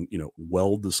being,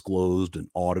 well disclosed and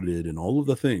audited, and all of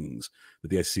the things that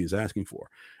the SEC is asking for.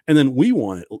 And then we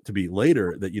want it to be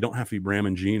later that you don't have to be Bram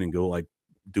and Gene and go like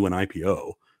do an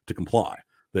IPO to comply.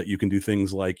 That you can do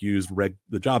things like use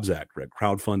the Jobs Act, Reg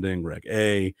crowdfunding, Reg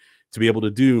A, to be able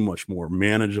to do much more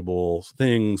manageable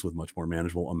things with much more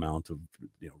manageable amount of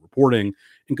reporting,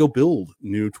 and go build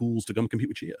new tools to come compete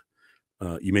with Chia.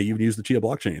 You may even use the Chia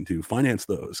blockchain to finance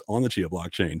those on the Chia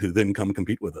blockchain to then come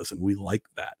compete with us. And we like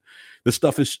that. This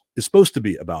stuff is supposed to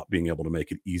be about being able to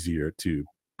make it easier to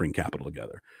bring capital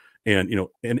together. And,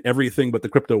 in everything but the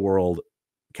crypto world,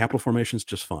 capital formation is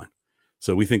just fine.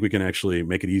 So we think we can actually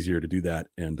make it easier to do that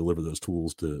and deliver those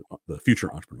tools to the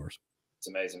future entrepreneurs. It's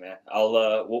amazing, man.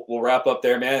 We'll wrap up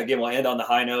there, man. Again, we'll end on the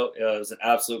high note. It was an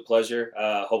absolute pleasure.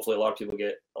 Hopefully a lot of people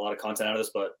get a lot of content out of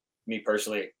this, but me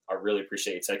personally, I really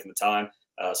appreciate you taking the time.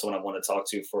 Someone I want to talk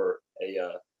to for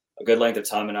a good length of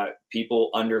time. And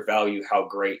people undervalue how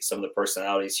great some of the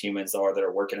personalities, humans are that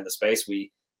are working in the space.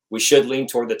 We should lean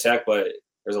toward the tech, but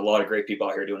there's a lot of great people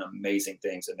out here doing amazing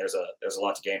things, and there's a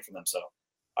lot to gain from them. So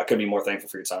I couldn't be more thankful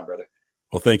for your time, brother.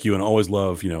 Well, thank you. And always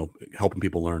love, helping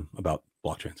people learn about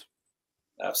blockchains.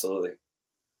 Absolutely.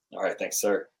 All right. Thanks,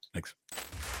 sir. Thanks.